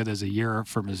about as good as a year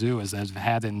for Mizzou as they've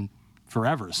had in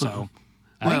forever. So,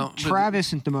 Travis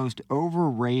isn't the most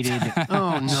overrated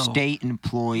state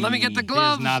employee. Let me get the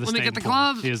gloves. Let me get the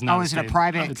gloves. He is not is it a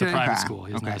private? It's a private school.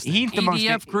 He's the most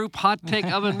EDF group hot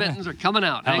take oven mittens are coming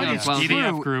out. Hang on,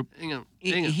 EDF group. Hang on.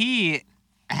 He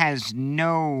has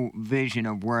no vision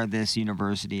of where this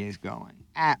university is going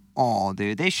at all,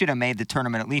 dude. They should have made the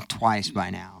tournament at least twice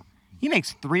by now. He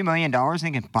makes $3 million. They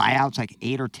can buyouts like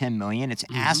 $8 or $10 million. It's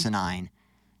asinine.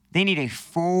 They need a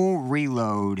full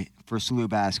reload for SLU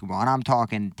basketball, and I'm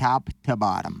talking top to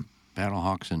bottom.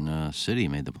 Battlehawks and City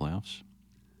made the playoffs.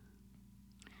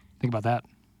 Think about that.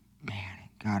 Man,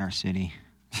 God, our city.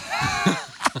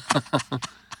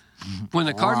 When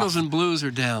the Cardinals and Blues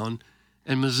are down,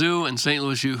 and Mizzou and St.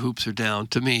 Louis U hoops are down,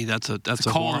 to me, that's a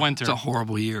cold winter. It's a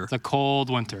horrible year. It's a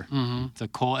cold winter. Mm-hmm. It's a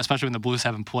cold, especially when the Blues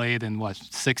haven't played in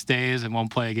 6 days and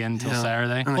won't play again until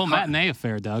Saturday. And matinee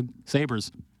affair, Doug.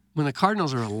 Sabres. When the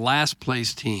Cardinals are a last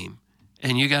place team,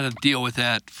 and you got to deal with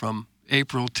that from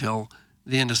April till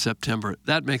the end of September,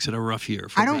 that makes it a rough year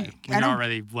for me. When you're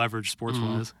already leveraged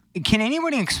sports-wise. Can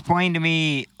anybody explain to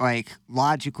me, like,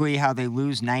 logically how they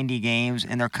lose 90 games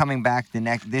and they're coming back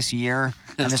this year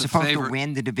and they're supposed to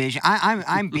win the division?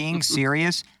 I'm being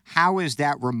serious. How is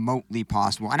that remotely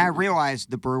possible? And I realize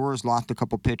the Brewers lost a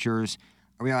couple pitchers.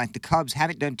 I realize the Cubs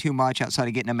haven't done too much outside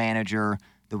of getting a manager.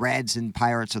 The Reds and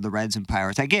Pirates are the Reds and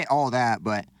Pirates. I get all that,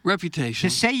 but reputation.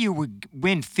 To say you would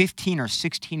win 15 or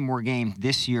 16 more games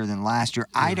this year than last year,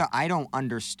 I don't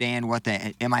understand what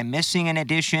that. Am I missing an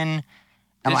addition?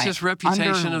 It's just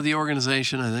reputation of the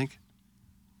organization, I think.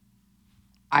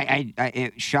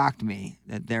 It shocked me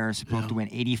that they're supposed to win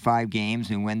 85 games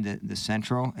and win the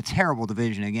Central. A terrible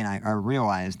division. Again, I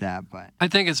realize that, but I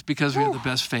think it's because we have the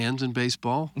best fans in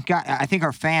baseball. I think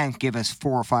our fans give us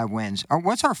 4 or 5 wins.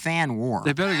 What's our fan war?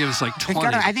 They better give us like 20.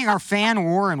 I think our fan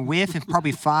war and whiff is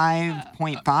probably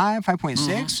 5.5,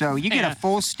 5.6. So you get a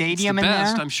full stadium it's the in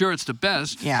best. there. I'm sure it's the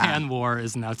best. Yeah. Fan war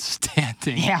is an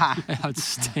outstanding. Yeah.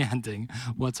 Outstanding.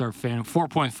 What's our fan?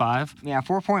 4.5? Yeah,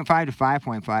 4.5 to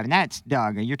 5.5. And that's,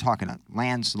 Doug, you're talking a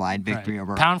landslide victory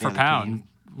over pound for the pound.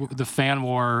 The fan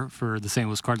war for the St.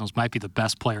 Louis Cardinals might be the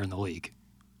best player in the league.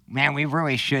 Man, we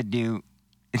really should do.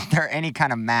 Is there any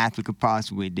kind of math we could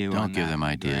possibly do? Don't give them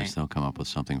ideas. Right? They'll come up with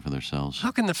something for themselves.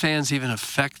 How can the fans even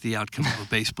affect the outcome of a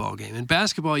baseball game? In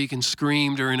basketball, you can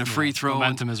scream during a free throw.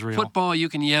 Momentum is real. Football, you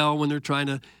can yell when they're trying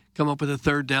to come up with a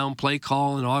third down play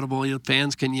call and audible.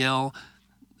 Fans can yell.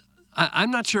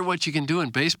 I'm not sure what you can do in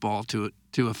baseball to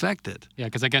affect it. Yeah,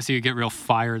 because I guess you get real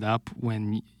fired up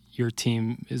when your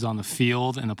team is on the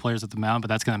field and the players at the mound, but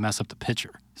that's going to mess up the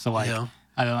pitcher. So,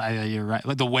 you're right.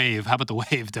 Like the wave. How about the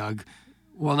wave, Doug?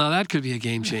 Well, now that could be a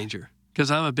game changer because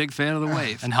I'm a big fan of the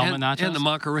wave. And helmet nachos? And the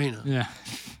Macarena. Yeah.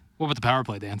 What about the power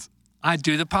play dance? I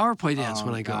do the power play dance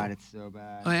when I go. Oh, God, it's so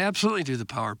bad. I absolutely do the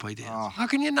power play dance. How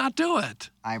can you not do it?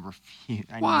 I refuse.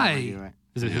 Why? Never do it.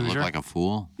 Is it you look like a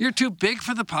fool? You're too big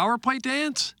for the power play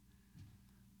dance?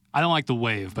 I don't like the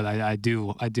wave, but I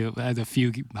do. I have a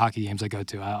few hockey games I go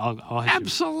to. I'll hit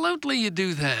Absolutely, you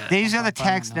do that. These are the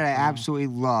texts that I absolutely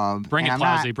love. Bring it,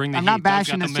 Plowsy. Bring the I'm heat. not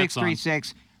bashing the Doug's got the mitts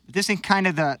 636. But this is kind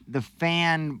of the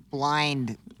fan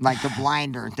blind, like the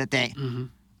blinder that they.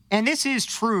 And this is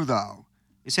true though.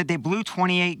 It said they blew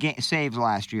 28 saves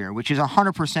last year, which is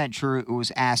 100% true. It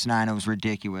was asinine. It was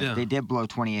ridiculous. Yeah. They did blow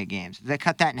 28 games. They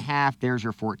cut that in half. There's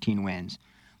your 14 wins.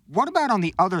 What about on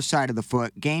the other side of the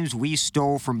foot, games we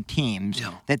stole from teams,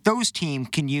 that those teams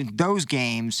can use those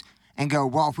games and go,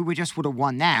 well, if we just would have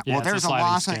won that, Yeah, well, it's a there's a sliding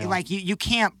loss. scale. Like, you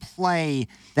can't play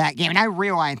that game. And I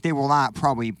realize they will not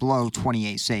probably blow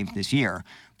 28 saves this year,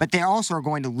 but they also are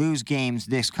going to lose games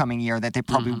this coming year that they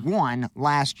probably won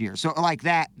last year. So, like,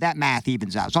 that math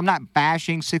evens out. So I'm not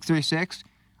bashing 636.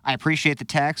 I appreciate the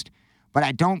text. But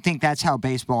I don't think that's how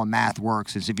baseball and math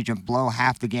works, is if you just blow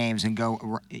half the games and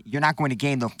go, you're not going to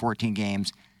gain those 14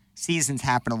 games. Seasons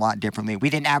happen a lot differently. We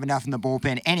didn't have enough in the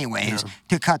bullpen anyways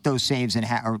to cut those saves in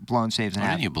half, or blown saves in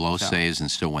half. Didn't you blow saves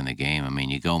and still win the game? I mean,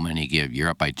 you go and you're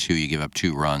up by 2, you give up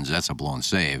 2 runs, that's a blown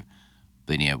save.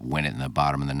 Then you win it in the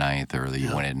bottom of the 9th, or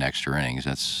you win it in extra innings.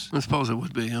 I suppose it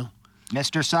would be, yeah.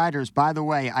 Mr. Siders, by the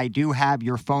way, I do have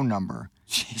your phone number.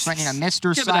 Just letting you know,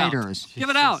 Mr. Give it out. Siders. Give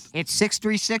it out. It's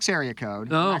 636 area code.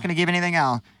 No. I'm not going to give anything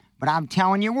else. But I'm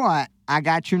telling you what, I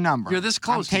got your number. You're this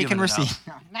close to I'm taking giving it out. receipt.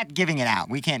 I'm not giving it out.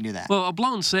 We can't do that. Well, a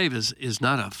blown save is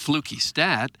not a fluky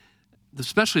stat,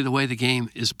 especially the way the game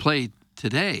is played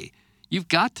today. You've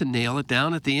got to nail it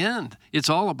down at the end. It's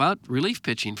all about relief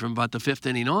pitching from about the 5th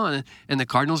inning on, and the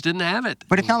Cardinals didn't have it.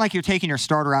 But it's not like you're taking your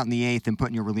starter out in the 8th and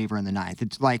putting your reliever in the 9th.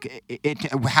 It's like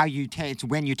it's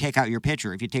when you take out your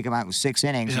pitcher. If you take him out with 6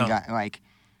 innings, you got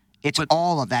it's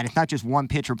all of that. It's not just one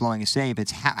pitcher blowing a save.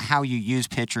 It's how you use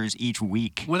pitchers each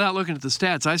week. Without looking at the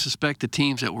stats, I suspect the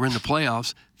teams that were in the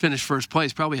playoffs finished first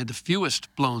place probably had the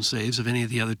fewest blown saves of any of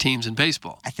the other teams in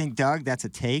baseball. I think, Doug, that's a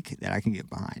take that I can get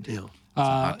behind. Yeah.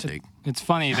 It's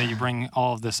funny that you bring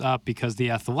all of this up because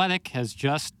The Athletic has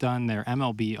just done their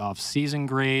MLB off-season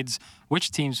grades.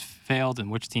 Which teams failed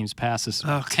and which teams passed this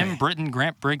week. Tim Britton,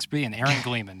 Grant Brigsby, and Aaron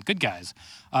Gleeman. Good guys.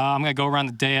 I'm going to go around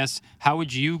the dais. How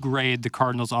would you grade the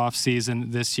Cardinals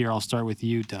off-season this year? I'll start with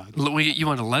you, Doug. You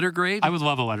want a letter grade? I would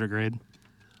love a letter grade.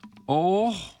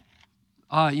 You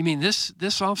mean this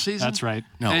offseason? That's right.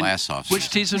 No, And last offseason. Which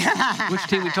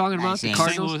team we talking about? The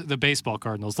Cardinals? The baseball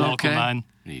Cardinals, the local 9.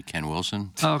 Ken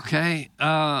Wilson? Okay.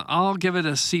 I'll give it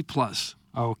a C+.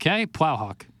 Okay.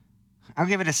 Plowhawk. I'll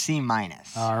give it a C-.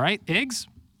 All right. Iggs?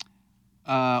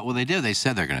 Well, they did. They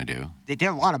said they're going to do. They did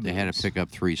a lot of They had to pick up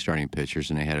 3 starting pitchers,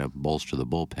 and they had to bolster the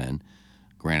bullpen.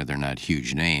 Granted, they're not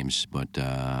huge names, but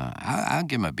I'll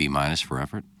give them a B- for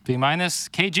effort. B-.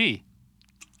 KG?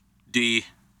 D.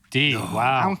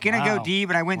 Wow. I'm going to go D,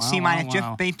 but I went C- wow.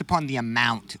 just based upon the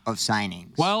amount of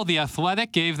signings. Well, The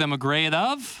Athletic gave them a grade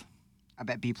of? I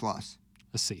bet B+. A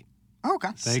C. Oh, okay.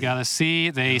 They got a C.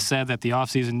 They said that the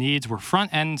offseason needs were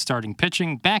front-end starting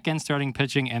pitching, back-end starting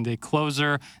pitching, and a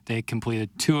closer. They completed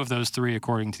 2 of those 3,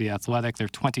 according to The Athletic. Their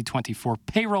 2024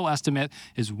 payroll estimate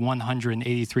is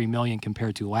 $183 million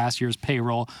compared to last year's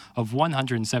payroll of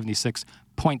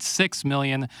 $176.6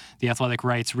 million. The Athletic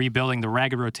writes, rebuilding the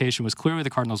ragged rotation was clearly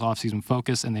the Cardinals' offseason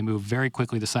focus, and they moved very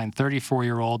quickly to sign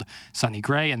 34-year-old Sonny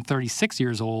Gray and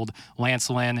 36-year-old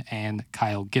Lance Lynn and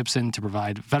Kyle Gibson to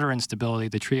provide veteran stability.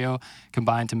 The trio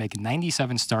combined to make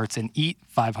 97 starts and eat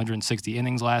 560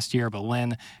 innings last year, but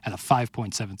Lynn had a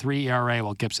 5.73 ERA,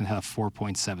 while Gibson had a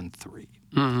 4.73.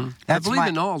 I believe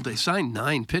in all, they signed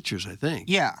 9 pitchers, I think.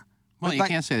 Yeah. Well, you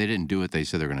can't say they didn't do what they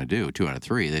said they're going to do. 2 out of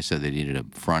 3. They said they needed a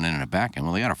front end and a back end.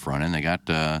 Well, they got a front end. They got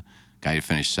a guy who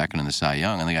finished second in the Cy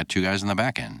Young, and they got 2 guys in the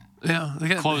back end. Yeah, they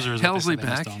got Closers. Helsley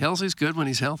back. Helsley's good when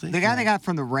he's healthy. The guy they got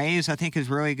from the Rays, I think, is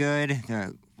really good.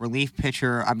 The relief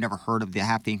pitcher, I've never heard of the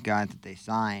half the guy that they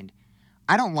signed.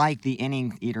 I don't like the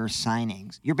inning eater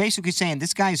signings. You're basically saying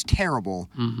this guy's terrible,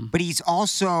 but he's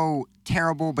also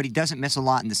terrible, but he doesn't miss a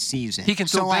lot in the season. He can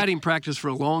still batting practice for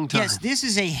a long time. Yes, this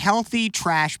is a healthy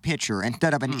trash pitcher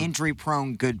instead of an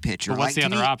injury-prone good pitcher. But what's the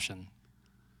other option?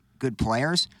 Good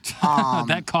players.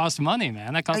 That costs money,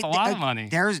 man. That costs a lot of money.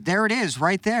 There it is,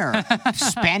 right there.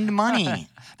 Spend money.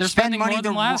 They're spending more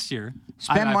than last year.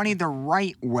 Spend money the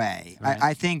right way. Right.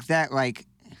 I think that,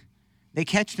 they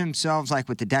catch themselves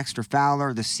with the Dexter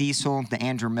Fowler, the Cecil, the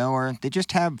Andrew Miller. They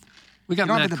just have. We got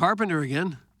Matt Carpenter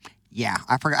again. Yeah,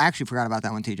 I actually forgot about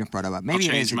that one too. You just brought it up. Maybe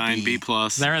I'll it is change a mine D. B+.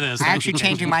 There it is. I'm actually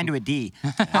changing mine to a D.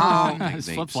 They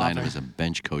signed him as a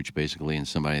bench coach, basically, and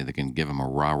somebody that can give him a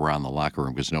rah-rah in the locker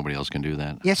room because nobody else can do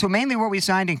that. Yeah, so mainly what we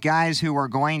signed are guys who are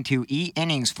going to eat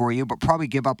innings for you, but probably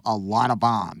give up a lot of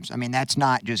bombs. I mean, that's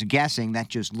not just guessing. That's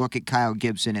just look at Kyle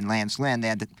Gibson and Lance Lynn.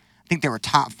 I think they were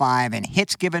top 5 in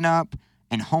hits given up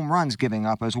and home runs giving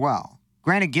up as well.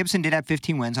 Granted, Gibson did have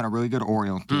 15 wins on a really good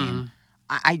Orioles team.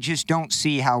 I just don't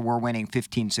see how we're winning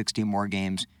 15, 16 more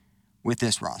games with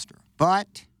this roster.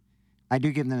 But I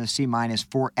do give them a C-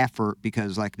 for effort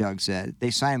because, like Doug said, they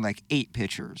signed like 8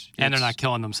 pitchers. And they're not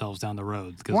killing themselves down the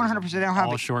road. 100%. They don't have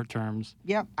all short terms.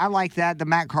 Yep, I like that. The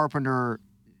Matt Carpenter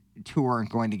tour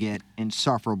going to get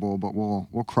insufferable, but we'll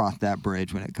cross that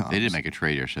bridge when it comes. They did make a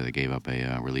trade here, so they gave up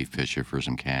a relief pitcher for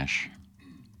some cash.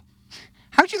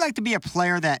 How'd you like to be a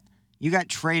player that you got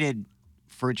traded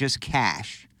for just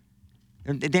cash?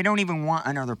 They don't even want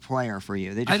another player for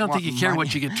you. They just I don't want think you care money.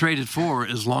 what you get traded for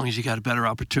as long as you got a better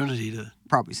opportunity to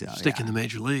probably so, stick in the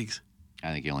major leagues.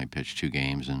 I think he only pitched 2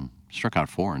 games and struck out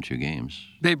 4 in 2 games.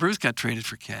 Babe Ruth got traded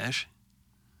for cash.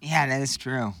 Yeah, that is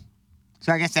true.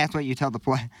 So I guess that's what you tell the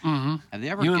player. Mm-hmm. Have they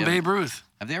ever and Babe Ruth.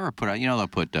 Have they ever put out, they'll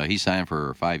put, he signed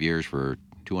for 5 years for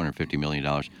 $250 million.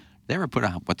 Have they ever put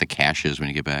out what the cash is when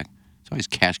you get back? It's always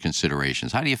cash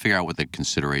considerations. How do you figure out what the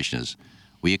consideration is?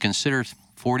 Will you consider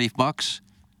 $40?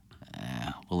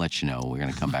 We'll let you know. We're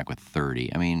going to come back with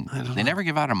 30. I mean, they never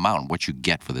give out an amount, what you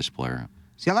get for this player.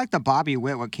 See, I like the Bobby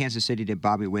Witt, what Kansas City did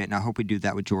Bobby Witt, and I hope we do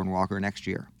that with Jordan Walker next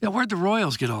year. Yeah, where'd the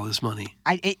Royals get all this money?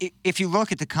 If you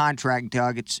look at the contract,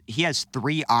 Doug, he has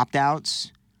 3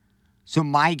 opt-outs. So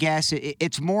my guess,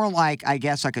 it's more like, I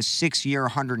guess, like a 6-year,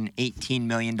 $118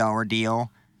 million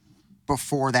deal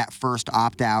before that first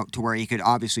opt-out, to where he could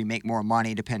obviously make more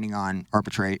money depending on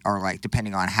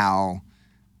depending on how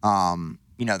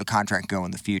the contract go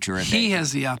in the future. He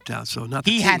has the opt-out, so not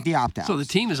the team. He had the opt-out. So the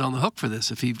team is on the hook for this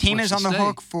if he team wants is on to the stay.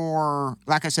 hook for,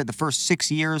 like I said, the first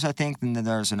 6 years, I think, and then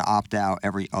there's an opt-out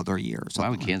every other year. Why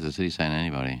would Kansas City sign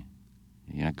anybody?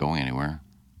 You're not going anywhere.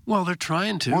 Well, they're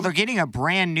trying to. Well, they're getting a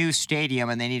brand new stadium,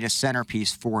 and they need a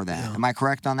centerpiece for that. Yeah. Am I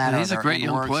correct on that? Yeah, he's a great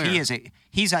young player.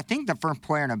 He's, I think, the first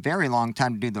player in a very long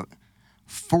time to do the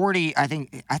 40. I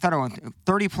thought it was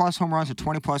 30-plus home runs or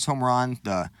 20-plus home runs,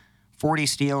 the 40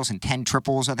 steals and 10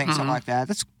 triples, I think, something like that.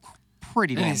 That's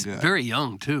pretty damn he's good. Very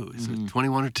young, too. He's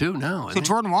 21 or 2 now. So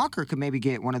Jordan Walker could maybe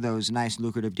get one of those nice,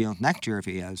 lucrative deals next year if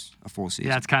he has a full season.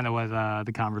 Yeah, that's kind of what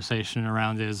the conversation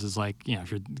around is like, if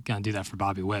you're going to do that for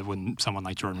Bobby Witt, wouldn't someone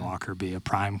like Jordan Walker be a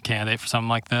prime candidate for something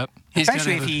like that? He's got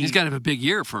to have a big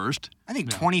year first. I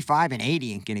think 25 and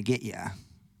 80 ain't going to get you.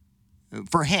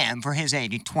 For him, for his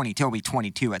age, he'll be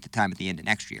 22 at the end of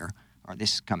next year, or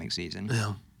this coming season.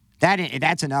 Yeah.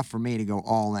 That's enough for me to go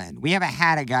all in. We haven't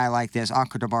had a guy like this.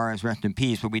 Oscar Taveras, rest in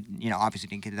peace, but we, obviously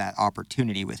didn't get that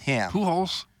opportunity with him.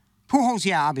 Pujols,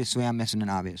 yeah, obviously I'm missing an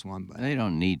obvious one, but they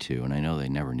don't need to, and I know they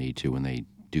never need to when they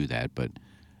do that. But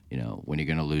when you're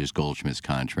going to lose Goldschmidt's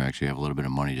contract, you have a little bit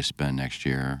of money to spend next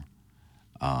year.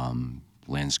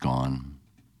 Lynn's gone,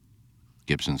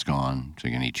 Gibson's gone, so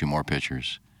you're going to need 2 more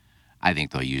pitchers. I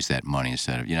think they'll use that money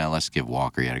instead of, let's give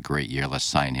Walker, he had a great year, let's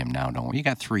sign him now. Don't worry. You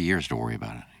got 3 years to worry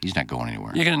about it. He's not going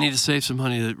anywhere. You're going to need to save some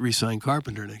money to re-sign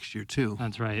Carpenter next year, too.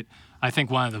 That's right. I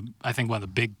think one of the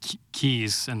big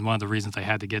keys and one of the reasons they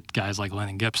had to get guys like Lynn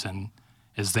and Gibson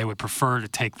is they would prefer to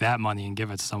take that money and give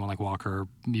it to someone like Walker,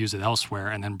 use it elsewhere,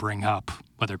 and then bring up,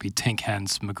 whether it be Tink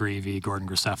Hence, McGreevy, Gordon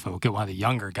Graceffo, get one of the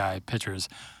younger guy pitchers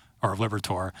or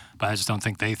Liberatore, but I just don't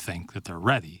think they think that they're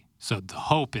ready. So the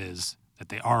hope is that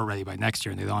they are ready by next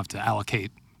year and they don't have to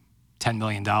allocate $10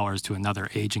 million to another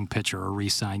aging pitcher or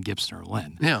re-sign Gibson or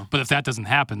Lynn. Yeah. But if that doesn't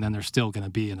happen, then they're still going to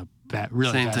be in a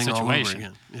really bad situation. All over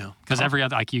again. Yeah. Because every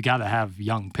other, you got to have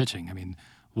young pitching. I mean,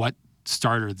 what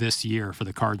starter this year for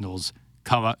the Cardinals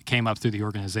came up through the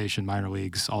organization, minor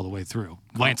leagues, all the way through?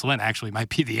 Lance Lynn actually might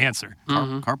be the answer.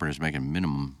 Carpenter's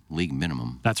making league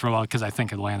minimum. That's right, because I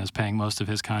think Atlanta's paying most of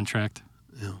his contract.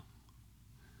 Yeah.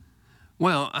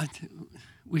 Well,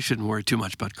 we shouldn't worry too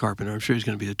much about Carpenter. I'm sure he's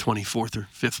going to be the 24th or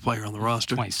 5th player on the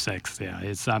roster. 26th,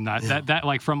 yeah. I'm not that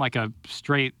like from like a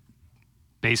straight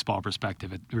baseball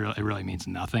perspective, it really means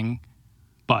nothing.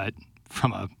 But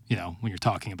from a when you're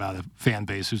talking about a fan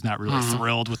base who's not really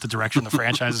thrilled with the direction the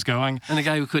franchise is going, and a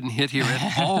guy who couldn't hit here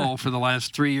at all for the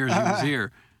last 3 years he was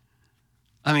here.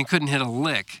 I mean, couldn't hit a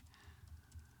lick.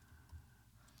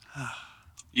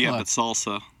 Yeah, but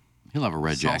Salsa. He'll have a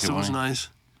red jacket. Salsa was nice.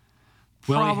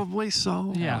 Probably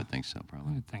so. Yeah, I would think so.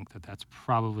 Probably. I would think that's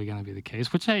probably going to be the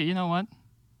case. Which, hey, you know what?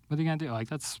 What are you going to do?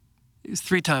 He's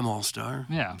 3-time All-Star.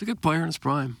 Yeah, he's a good player in his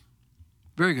prime.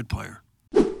 Very good player.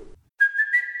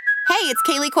 it's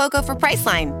Kaylee Cuoco for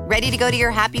Priceline. Ready to go to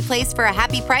your happy place for a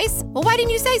happy price? Well, why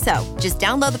didn't you say so? Just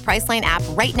download the Priceline app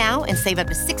right now and save up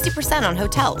to 60% on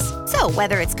hotels. So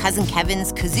whether it's Cousin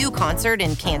Kevin's Kazoo Concert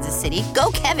in Kansas City, go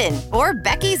Kevin, or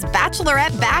Becky's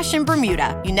Bachelorette Bash in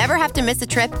Bermuda, you never have to miss a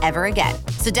trip ever again.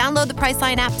 So download the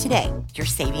Priceline app today. Your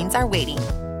savings are waiting.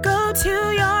 Go to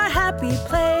your happy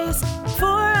place for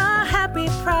a happy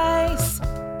price.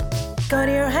 Go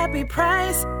to your happy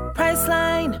price,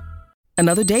 Priceline.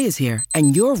 Another day is here,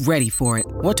 and you're ready for it.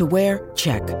 What to wear?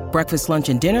 Check. Breakfast, lunch,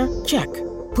 and dinner? Check.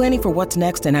 Planning for what's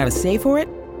next and how to save for it?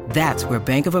 That's where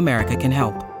Bank of America can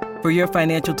help. For your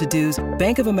financial to-dos,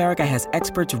 Bank of America has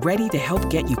experts ready to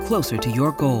help get you closer to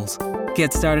your goals.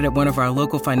 Get started at one of our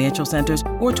local financial centers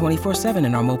or 24/7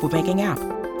 in our mobile banking app.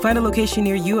 Find a location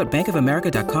near you at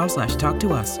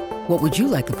bankofamerica.com/talktous. What would you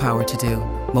like the power to do?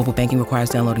 Mobile banking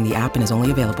requires downloading the app and is only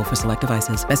available for select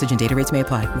devices. Message and data rates may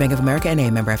apply. Bank of America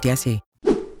NA, member FDIC.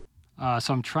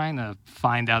 So I'm trying to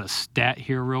find out a stat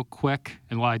here real quick.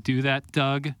 And while I do that,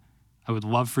 Doug, I would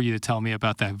love for you to tell me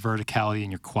about that verticality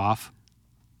in your coif.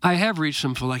 I have reached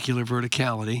some follicular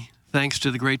verticality, thanks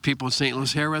to the great people at St.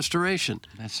 Louis Hair Restoration.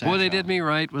 Boy, they did me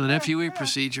right with an FUE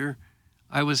procedure.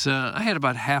 I had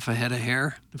about half a head of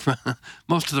hair.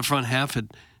 Most of the front half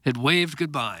had waved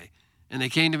goodbye. And they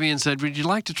came to me and said, would you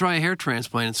like to try a hair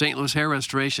transplant at St. Louis Hair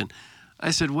Restoration?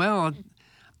 I said, well,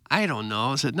 I don't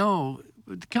know. I said, no,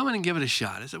 come in and give it a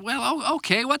shot. I said, well,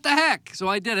 okay, what the heck? So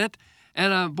I did it.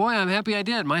 And boy, I'm happy I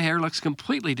did. My hair looks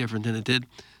completely different than it did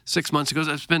 6 months ago.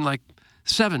 It's been like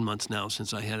 7 months now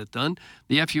since I had it done.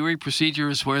 The FUE procedure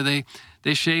is where they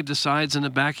shave the sides and the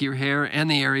back of your hair and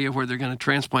the area where they're going to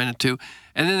transplant it to.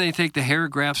 And then they take the hair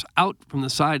grafts out from the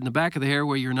side and the back of the hair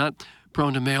where you're not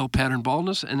prone to male pattern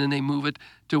baldness, and then they move it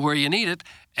to where you need it,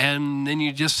 and then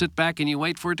you just sit back and you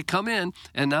wait for it to come in.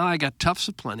 And now I got tufts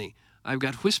aplenty. I've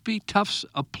got wispy tufts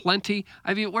aplenty.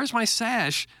 Where's my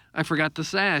sash? I forgot the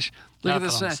sash. Look at the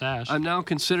sash. I'm now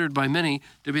considered by many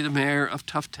to be the mayor of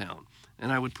Tufftown.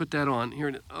 And I would put that on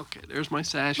here. Okay, there's my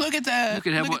sash. Look at that. You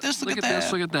could have Look at this. Look at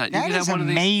that. You could have one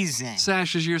amazing. Of these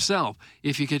sashes yourself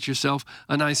if you get yourself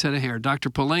a nice head of hair.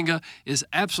 Dr. Polenga is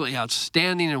absolutely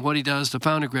outstanding in what he does. The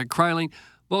founder, Greg Kryling,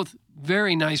 both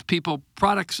very nice people,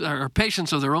 products or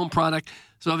patients of their own product.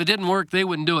 So if it didn't work, they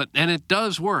wouldn't do it. And it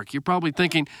does work. You're probably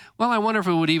thinking, well, I wonder if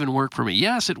it would even work for me.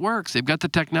 Yes, it works. They've got the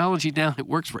technology down. It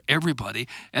works for everybody,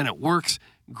 and it works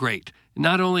great.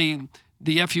 Not only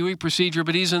the FUE procedure,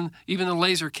 but even the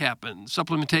laser cap and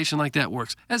supplementation like that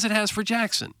works, as it has for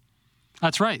Jackson.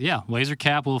 That's right, yeah. Laser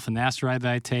cap, a little finasteride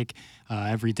that I take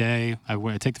every day. I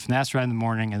take the finasteride in the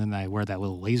morning, and then I wear that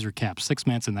little laser cap 6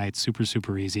 minutes a night. Super,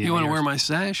 super easy. You want to wear my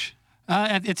sash?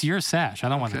 It's your sash. I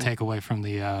don't want to Okay. take away from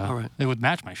the... All right. It would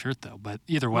match my shirt, though, but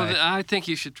either way. Well, I think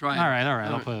you should try it. All right.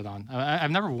 I'll put it on.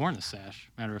 I've never worn a sash,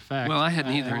 matter of fact. Well, I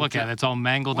hadn't either. Look at it. It's all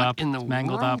mangled What up. in the It's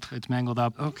mangled world? up. It's mangled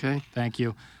up. Okay. Thank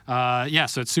you. Yeah,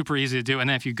 so it's super easy to do. And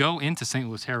then if you go into St.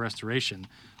 Louis Hair Restoration,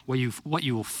 what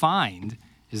you will find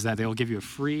is that they will give you a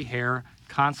free hair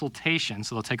consultation.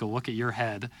 So they'll take a look at your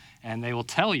head, and they will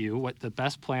tell you what the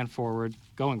best plan forward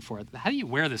going for it. How do you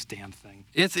wear this damn thing?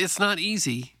 It's not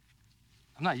easy.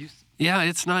 I'm not used to Yeah,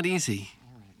 it's not easy.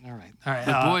 All right.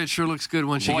 But boy, it sure looks good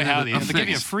once you Boy, get it howdy. a They'll give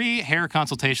you a fix. free hair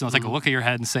consultation. They'll take a look at your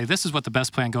head and say, this is what the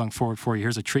best plan going forward for you.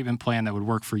 Here's a treatment plan that would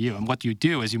work for you. And what you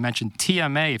do is you mentioned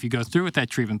TMA. If you go through with that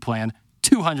treatment plan,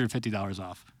 $250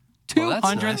 off. Well,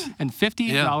 that's nice.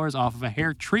 $250 off of a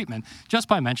hair treatment just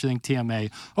by mentioning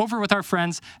TMA over with our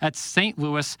friends at St.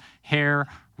 Louis Hair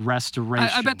Restoration.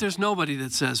 I bet there's nobody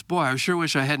that says, boy, I sure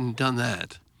wish I hadn't done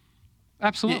that.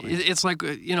 Absolutely. It's like,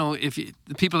 the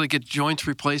people that get joints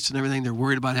replaced and everything, they're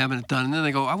worried about having it done. And then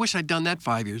they go, I wish I'd done that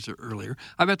 5 years earlier.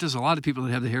 I bet there's a lot of people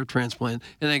that have the hair transplant,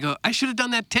 and they go, I should have done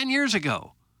that 10 years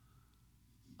ago.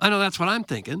 I know that's what I'm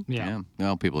thinking. Yeah.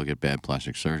 Well, people that get bad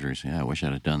plastic surgeries. Yeah, I wish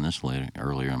I'd have done this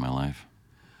earlier in my life.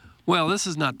 Well, this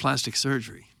is not plastic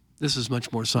surgery. This is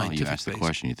much more scientific. You ask the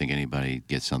question. You think anybody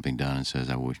gets something done and says,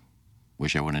 I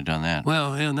wish I wouldn't have done that.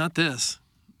 Well, yeah, not this.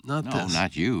 No,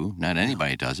 not you. Not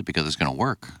anybody does it because it's going to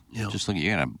work. Yeah. Just look, you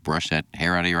got to brush that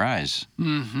hair out of your eyes.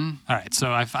 Mm-hmm. All right,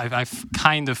 so I've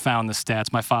kind of found the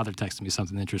stats. My father texted me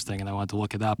something interesting, and I wanted to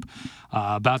look it up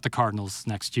about the Cardinals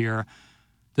next year.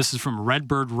 This is from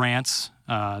Redbird Rants.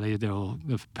 They're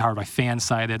powered by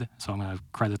Fansided, so I'm going to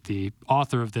credit the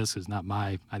author of this. It's not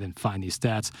I didn't find these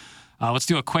stats. Let's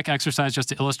do a quick exercise just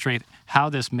to illustrate how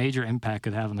this major impact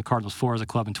could have on the Cardinals' floor as a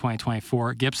club in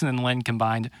 2024. Gibson and Lynn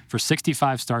combined for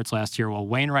 65 starts last year, while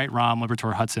Wainwright, Rahm,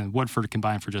 Liberatore, Hudson, and Woodford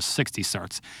combined for just 60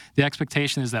 starts. The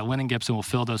expectation is that Lynn and Gibson will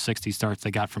fill those 60 starts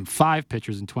they got from 5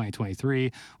 pitchers in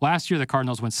 2023. Last year, the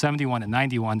Cardinals went 71 and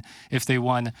 91. If they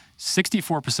won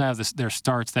 64% of their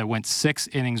starts that went 6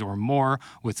 innings or more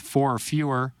with 4 or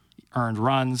fewer earned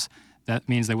runs, that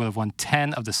means they would have won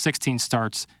 10 of the 16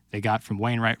 starts they got from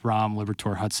Wainwright, Rahm,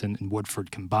 Liberatore, Hudson, and Woodford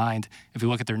combined. If we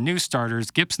look at their new starters,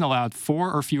 Gibson allowed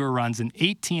 4 or fewer runs in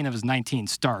 18 of his 19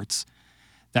 starts.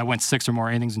 That went 6 or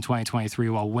more innings in 2023,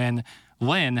 while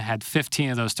Lynn had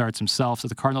 15 of those starts himself. So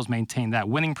the Cardinals maintained that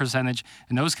winning percentage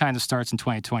and those kinds of starts in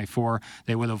 2024.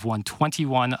 They would have won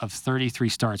 21 of 33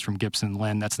 starts from Gibson and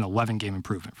Lynn. That's an 11-game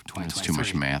improvement from 2023. That's too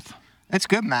much math. That's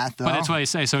good math, though. But that's what I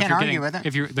say. So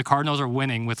if the Cardinals are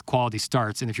winning with quality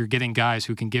starts, and if you're getting guys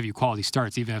who can give you quality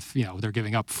starts, even if they're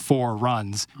giving up 4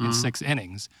 runs in 6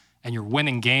 innings, and you're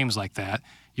winning games like that,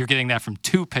 you're getting that from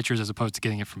 2 pitchers as opposed to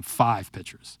getting it from 5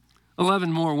 pitchers.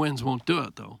 11 more wins won't do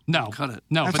it, though. No, cut it.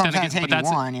 No, that's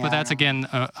but that's again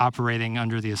operating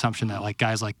under the assumption that like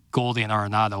guys like Goldie and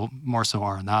Arenado, more so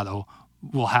Arenado,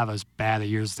 will have as bad a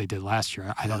year as they did last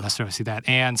year. I don't necessarily see that,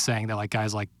 and saying that like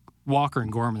guys like Walker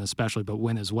and Gorman especially, but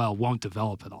Wynn as well, won't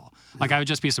develop at all. Like I would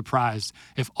just be surprised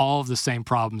if all of the same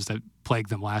problems that plagued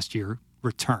them last year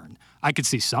return. I could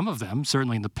see some of them,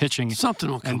 certainly in the pitching and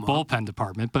bullpen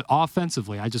department, but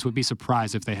offensively, I just would be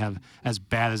surprised if they have as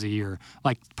bad as a year.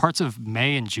 Like parts of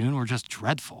May and June were just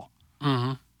dreadful.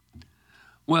 Mm-hmm.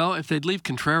 Well, if they'd leave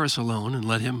Contreras alone and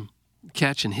let him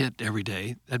catch and hit every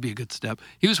day, that'd be a good step.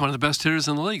 He was one of the best hitters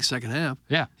in the league second half.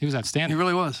 Yeah, he was outstanding. He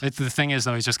really was. The thing is,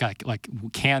 though, he's just got, like,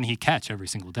 can he catch every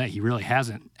single day? He really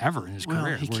hasn't ever in his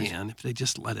career. He can if they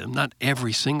just let him. Not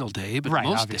every single day, but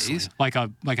most obviously. days. Like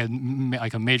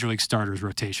a major league starter's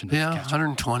rotation. Yeah,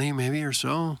 120 maybe or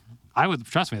so.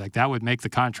 Trust me, like that would make the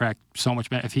contract so much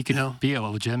better if he could be a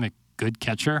legitimate good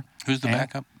catcher. Who's the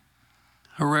backup?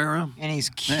 Herrera. And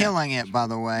he's killing it, by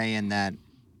the way, in that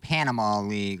Panama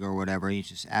League or whatever. He's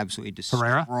just absolutely destroying.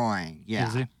 Herrera? Yeah.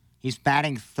 Is he? He's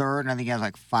batting third, and I think he has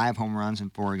like 5 home runs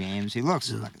in 4 games. He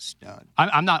looks like a stud.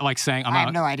 I'm not like saying I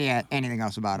have no idea anything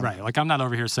else about him. Right. Like I'm not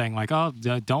over here saying like, oh,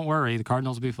 don't worry, the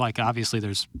Cardinals will be like. Obviously,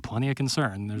 there's plenty of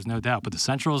concern. There's no doubt. But the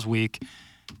Central is weak,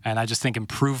 and I just think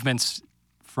improvements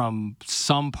from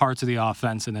some parts of the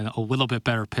offense and then a little bit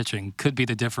better pitching could be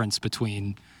the difference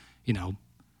between,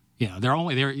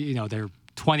 they're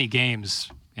 20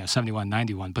 games.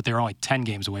 71-91, but they're only 10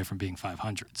 games away from being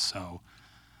 500. So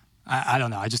I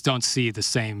don't know. I just don't see the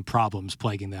same problems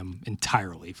plaguing them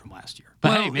entirely from last year.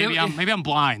 But maybe I'm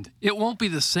blind. It won't be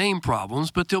the same problems,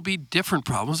 but there'll be different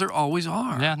problems. There always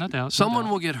are. Yeah, no doubt.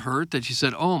 Someone will get hurt that you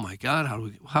said, "Oh my God, how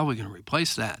are we going to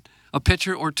replace that?" A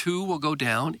pitcher or 2 will go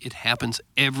down. It happens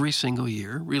every single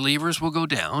year. Relievers will go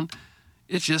down.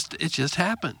 It just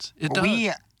happens. It does.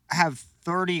 We have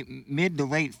 30 mid to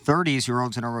late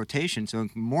 30s-year-olds in our rotation, so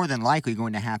more than likely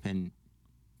going to happen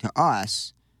to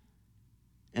us.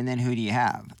 And then who do you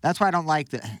have? That's why I don't like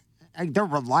they're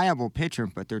reliable pitcher,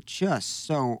 but they're just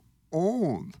so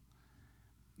old.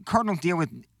 Cardinals deal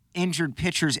with injured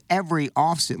pitchers every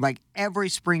offseason. Like every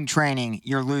spring training,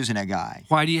 you're losing a guy.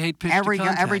 Why do you hate pitch to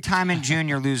contact? Every time in June,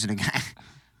 you're losing a guy.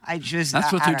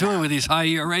 That's what they're doing with these high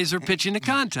ERAs. They're pitching to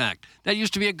contact. That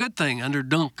used to be a good thing under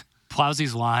Dunk.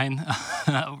 Plowsy's line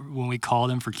when we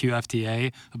called him for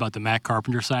QFTA about the Matt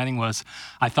Carpenter signing was,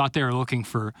 I thought they were looking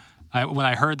for. When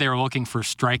I heard they were looking for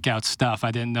strikeout stuff,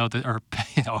 I didn't know that, or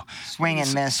swing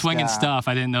and miss, stuff.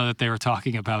 I didn't know that they were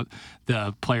talking about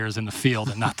the players in the field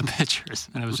and not the pitchers,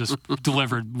 and it was just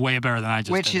delivered way better than I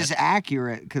just. Which is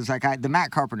accurate because the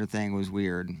Matt Carpenter thing was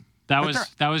weird. That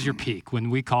was your peak when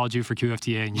we called you for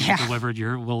QFTA and you delivered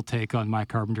your little take on Mike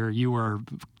Carpenter. You were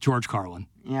George Carlin.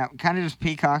 Yeah, kind of just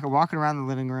peacock walking around the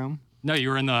living room. No, you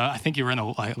were in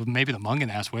maybe the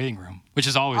Mungan-ass waiting room, which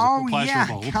is always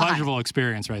a pleasurable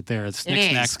experience right there. It's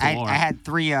snacks galore. I had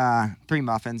three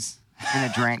muffins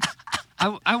and a drink.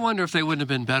 I wonder if they wouldn't have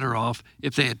been better off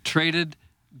if they had traded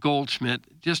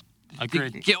Goldschmidt. Just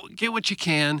get what you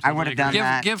can. I would have done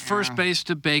that. Give first base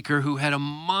to Baker, who had a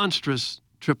monstrous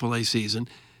AAA season.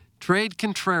 Trade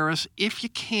Contreras if you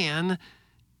can.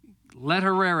 Let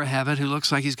Herrera have it, who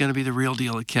looks like he's going to be the real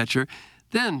deal at catcher.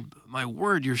 Then, my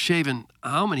word, you're shaving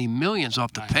how many millions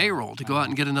off the payroll to go out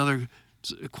and get another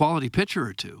quality pitcher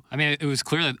or 2. I mean, it was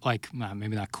clear that,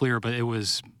 maybe not clear, but it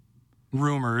was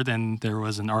rumored, and there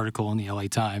was an article in the LA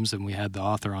Times, and we had the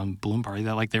author on Bloom Party,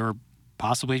 that, they were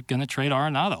possibly going to trade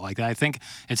Arenado. Like, I think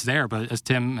it's there, but as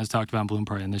Tim has talked about in Bloom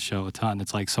Party in this show a ton,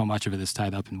 it's like so much of it is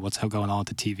tied up in what's going on with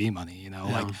the TV money, you know?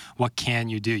 Like, what can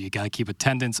you do? You got to keep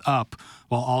attendance up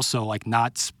while also, like,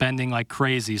 not spending like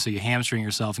crazy, so you hamstring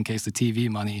yourself in case the TV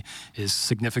money is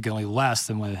significantly less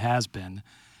than what it has been.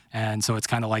 And so it's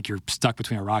kind of like you're stuck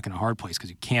between a rock and a hard place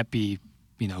because you can't be,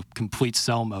 you know, complete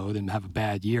sell mode and have a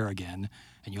bad year again.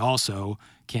 And you also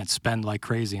can't spend like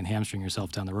crazy and hamstring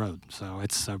yourself down the road. So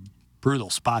it's a brutal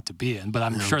spot to be in. But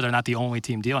I'm sure they're not the only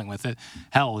team dealing with it.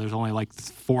 Hell, there's only like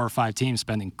 4 or 5 teams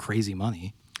spending crazy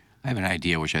money. I have an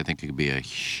idea which I think could be a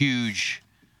huge,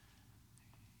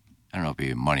 I don't know if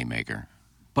it'd be a moneymaker,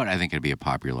 but I think it'd be a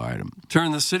popular item.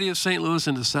 Turn the city of St. Louis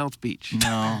into South Beach.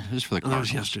 No, this is for the Cardinals.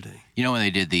 That was yesterday. You know when they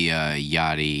did the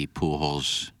Yachty,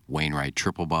 Pujols, Wainwright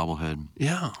triple bobblehead?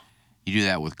 Yeah. You do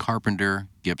that with Carpenter,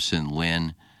 Gibson,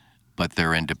 Lynn, but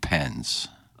they're in Depends.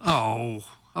 Oh,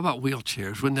 how about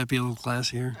wheelchairs? Wouldn't that be a little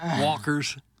classier?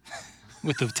 Walkers.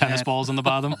 With the tennis balls on the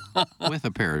bottom? with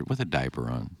a diaper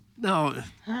on. No,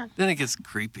 then it gets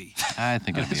creepy. I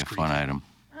think it'd be a fun item.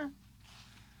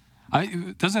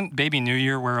 Doesn't Baby New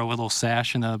Year wear a little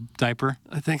sash in a diaper?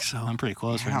 I think so. I'm pretty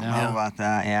close I right don't now. know about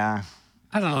that, yeah.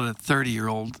 I don't know that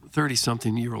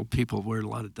 30-something-year-old people wear a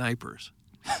lot if diepers.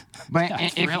 But Yeah,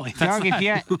 if, really, Doug,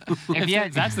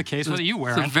 if that's the case, what are you It's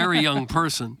wearing? a very young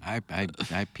person. I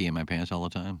pee in my pants all the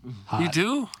time. You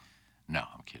do? No,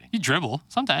 I'm kidding. You dribble.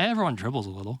 Sometimes everyone dribbles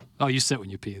a little. Oh, you sit when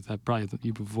you pee. That probably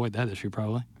you avoid that issue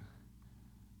probably.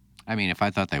 I mean, if I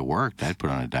thought they worked, I'd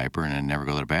put on a diaper and then never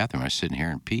go to the bathroom. I sit in here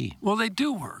and pee. Well, they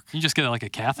do work. You just get like a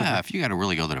catheter. Yeah, if you got to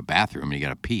really go to the bathroom and you got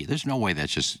to pee, there's no way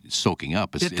that's just soaking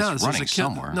up. It's, It does. It's running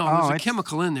somewhere. No, there's a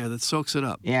chemical in there that soaks it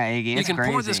up. Yeah, Iggy, You it's can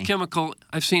pour this crazy. chemical.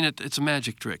 I've seen it. It's a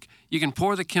magic trick. You can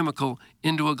pour the chemical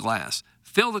into a glass,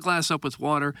 fill the glass up with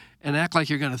water, and act like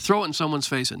you're going to throw it in someone's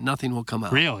face, and nothing will come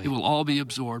out. Really? It will all be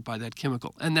absorbed by that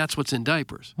chemical, and that's what's in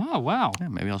diapers. Oh, wow. Yeah,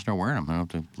 maybe I'll start wearing them. I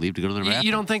don't have to leave to go to the bathroom.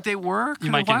 You don't think they work?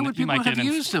 You might Why get- would you people might have get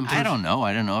an- used them? I don't know.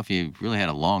 I don't know if you really had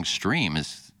a long stream.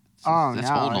 That's holding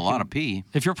a lot of pee.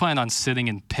 If you're planning on sitting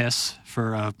in piss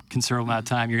for a considerable amount of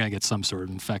time, you're going to get some sort of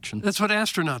infection. That's what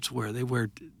astronauts wear. They have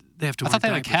to I wear thought they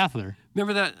had a diapers. catheter.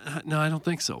 Remember that? No, I don't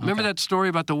think so. Remember that story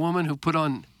about the woman who put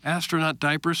on astronaut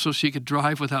diapers so she could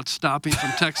drive without stopping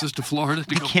from Texas to Florida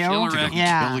to go kill her ex?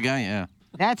 Yeah. Kill the guy, yeah.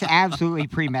 That's absolutely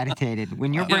premeditated.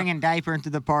 When you're bringing diaper into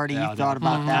the party, you thought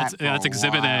about that. That's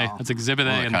Exhibit A. That's Exhibit A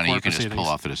Well, in the Connie, court you can just proceedings. pull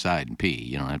off to the side and pee.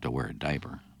 You don't have to wear a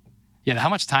diaper. Yeah, how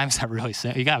much time does that really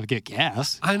say? You got to get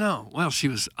gas. I know. Well, she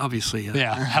was obviously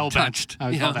hell-bent. touched. I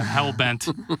would call that hell-bent.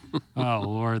 Oh,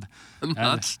 Lord. I'm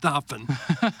not stopping.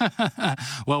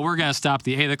 Well, we're going to stop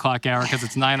the 8 o'clock hour because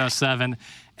it's 9:07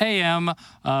 a.m.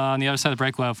 On the other side of the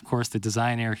break, we'll have, of course, the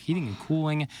Design Air Heating and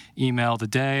Cooling email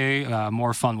today.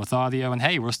 More fun with audio. And,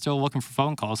 hey, we're still looking for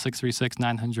phone calls,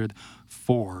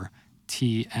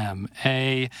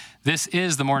 636-900-4TMA. This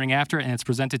is The Morning After, and it's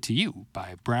presented to you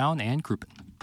by Brown and Crouppen.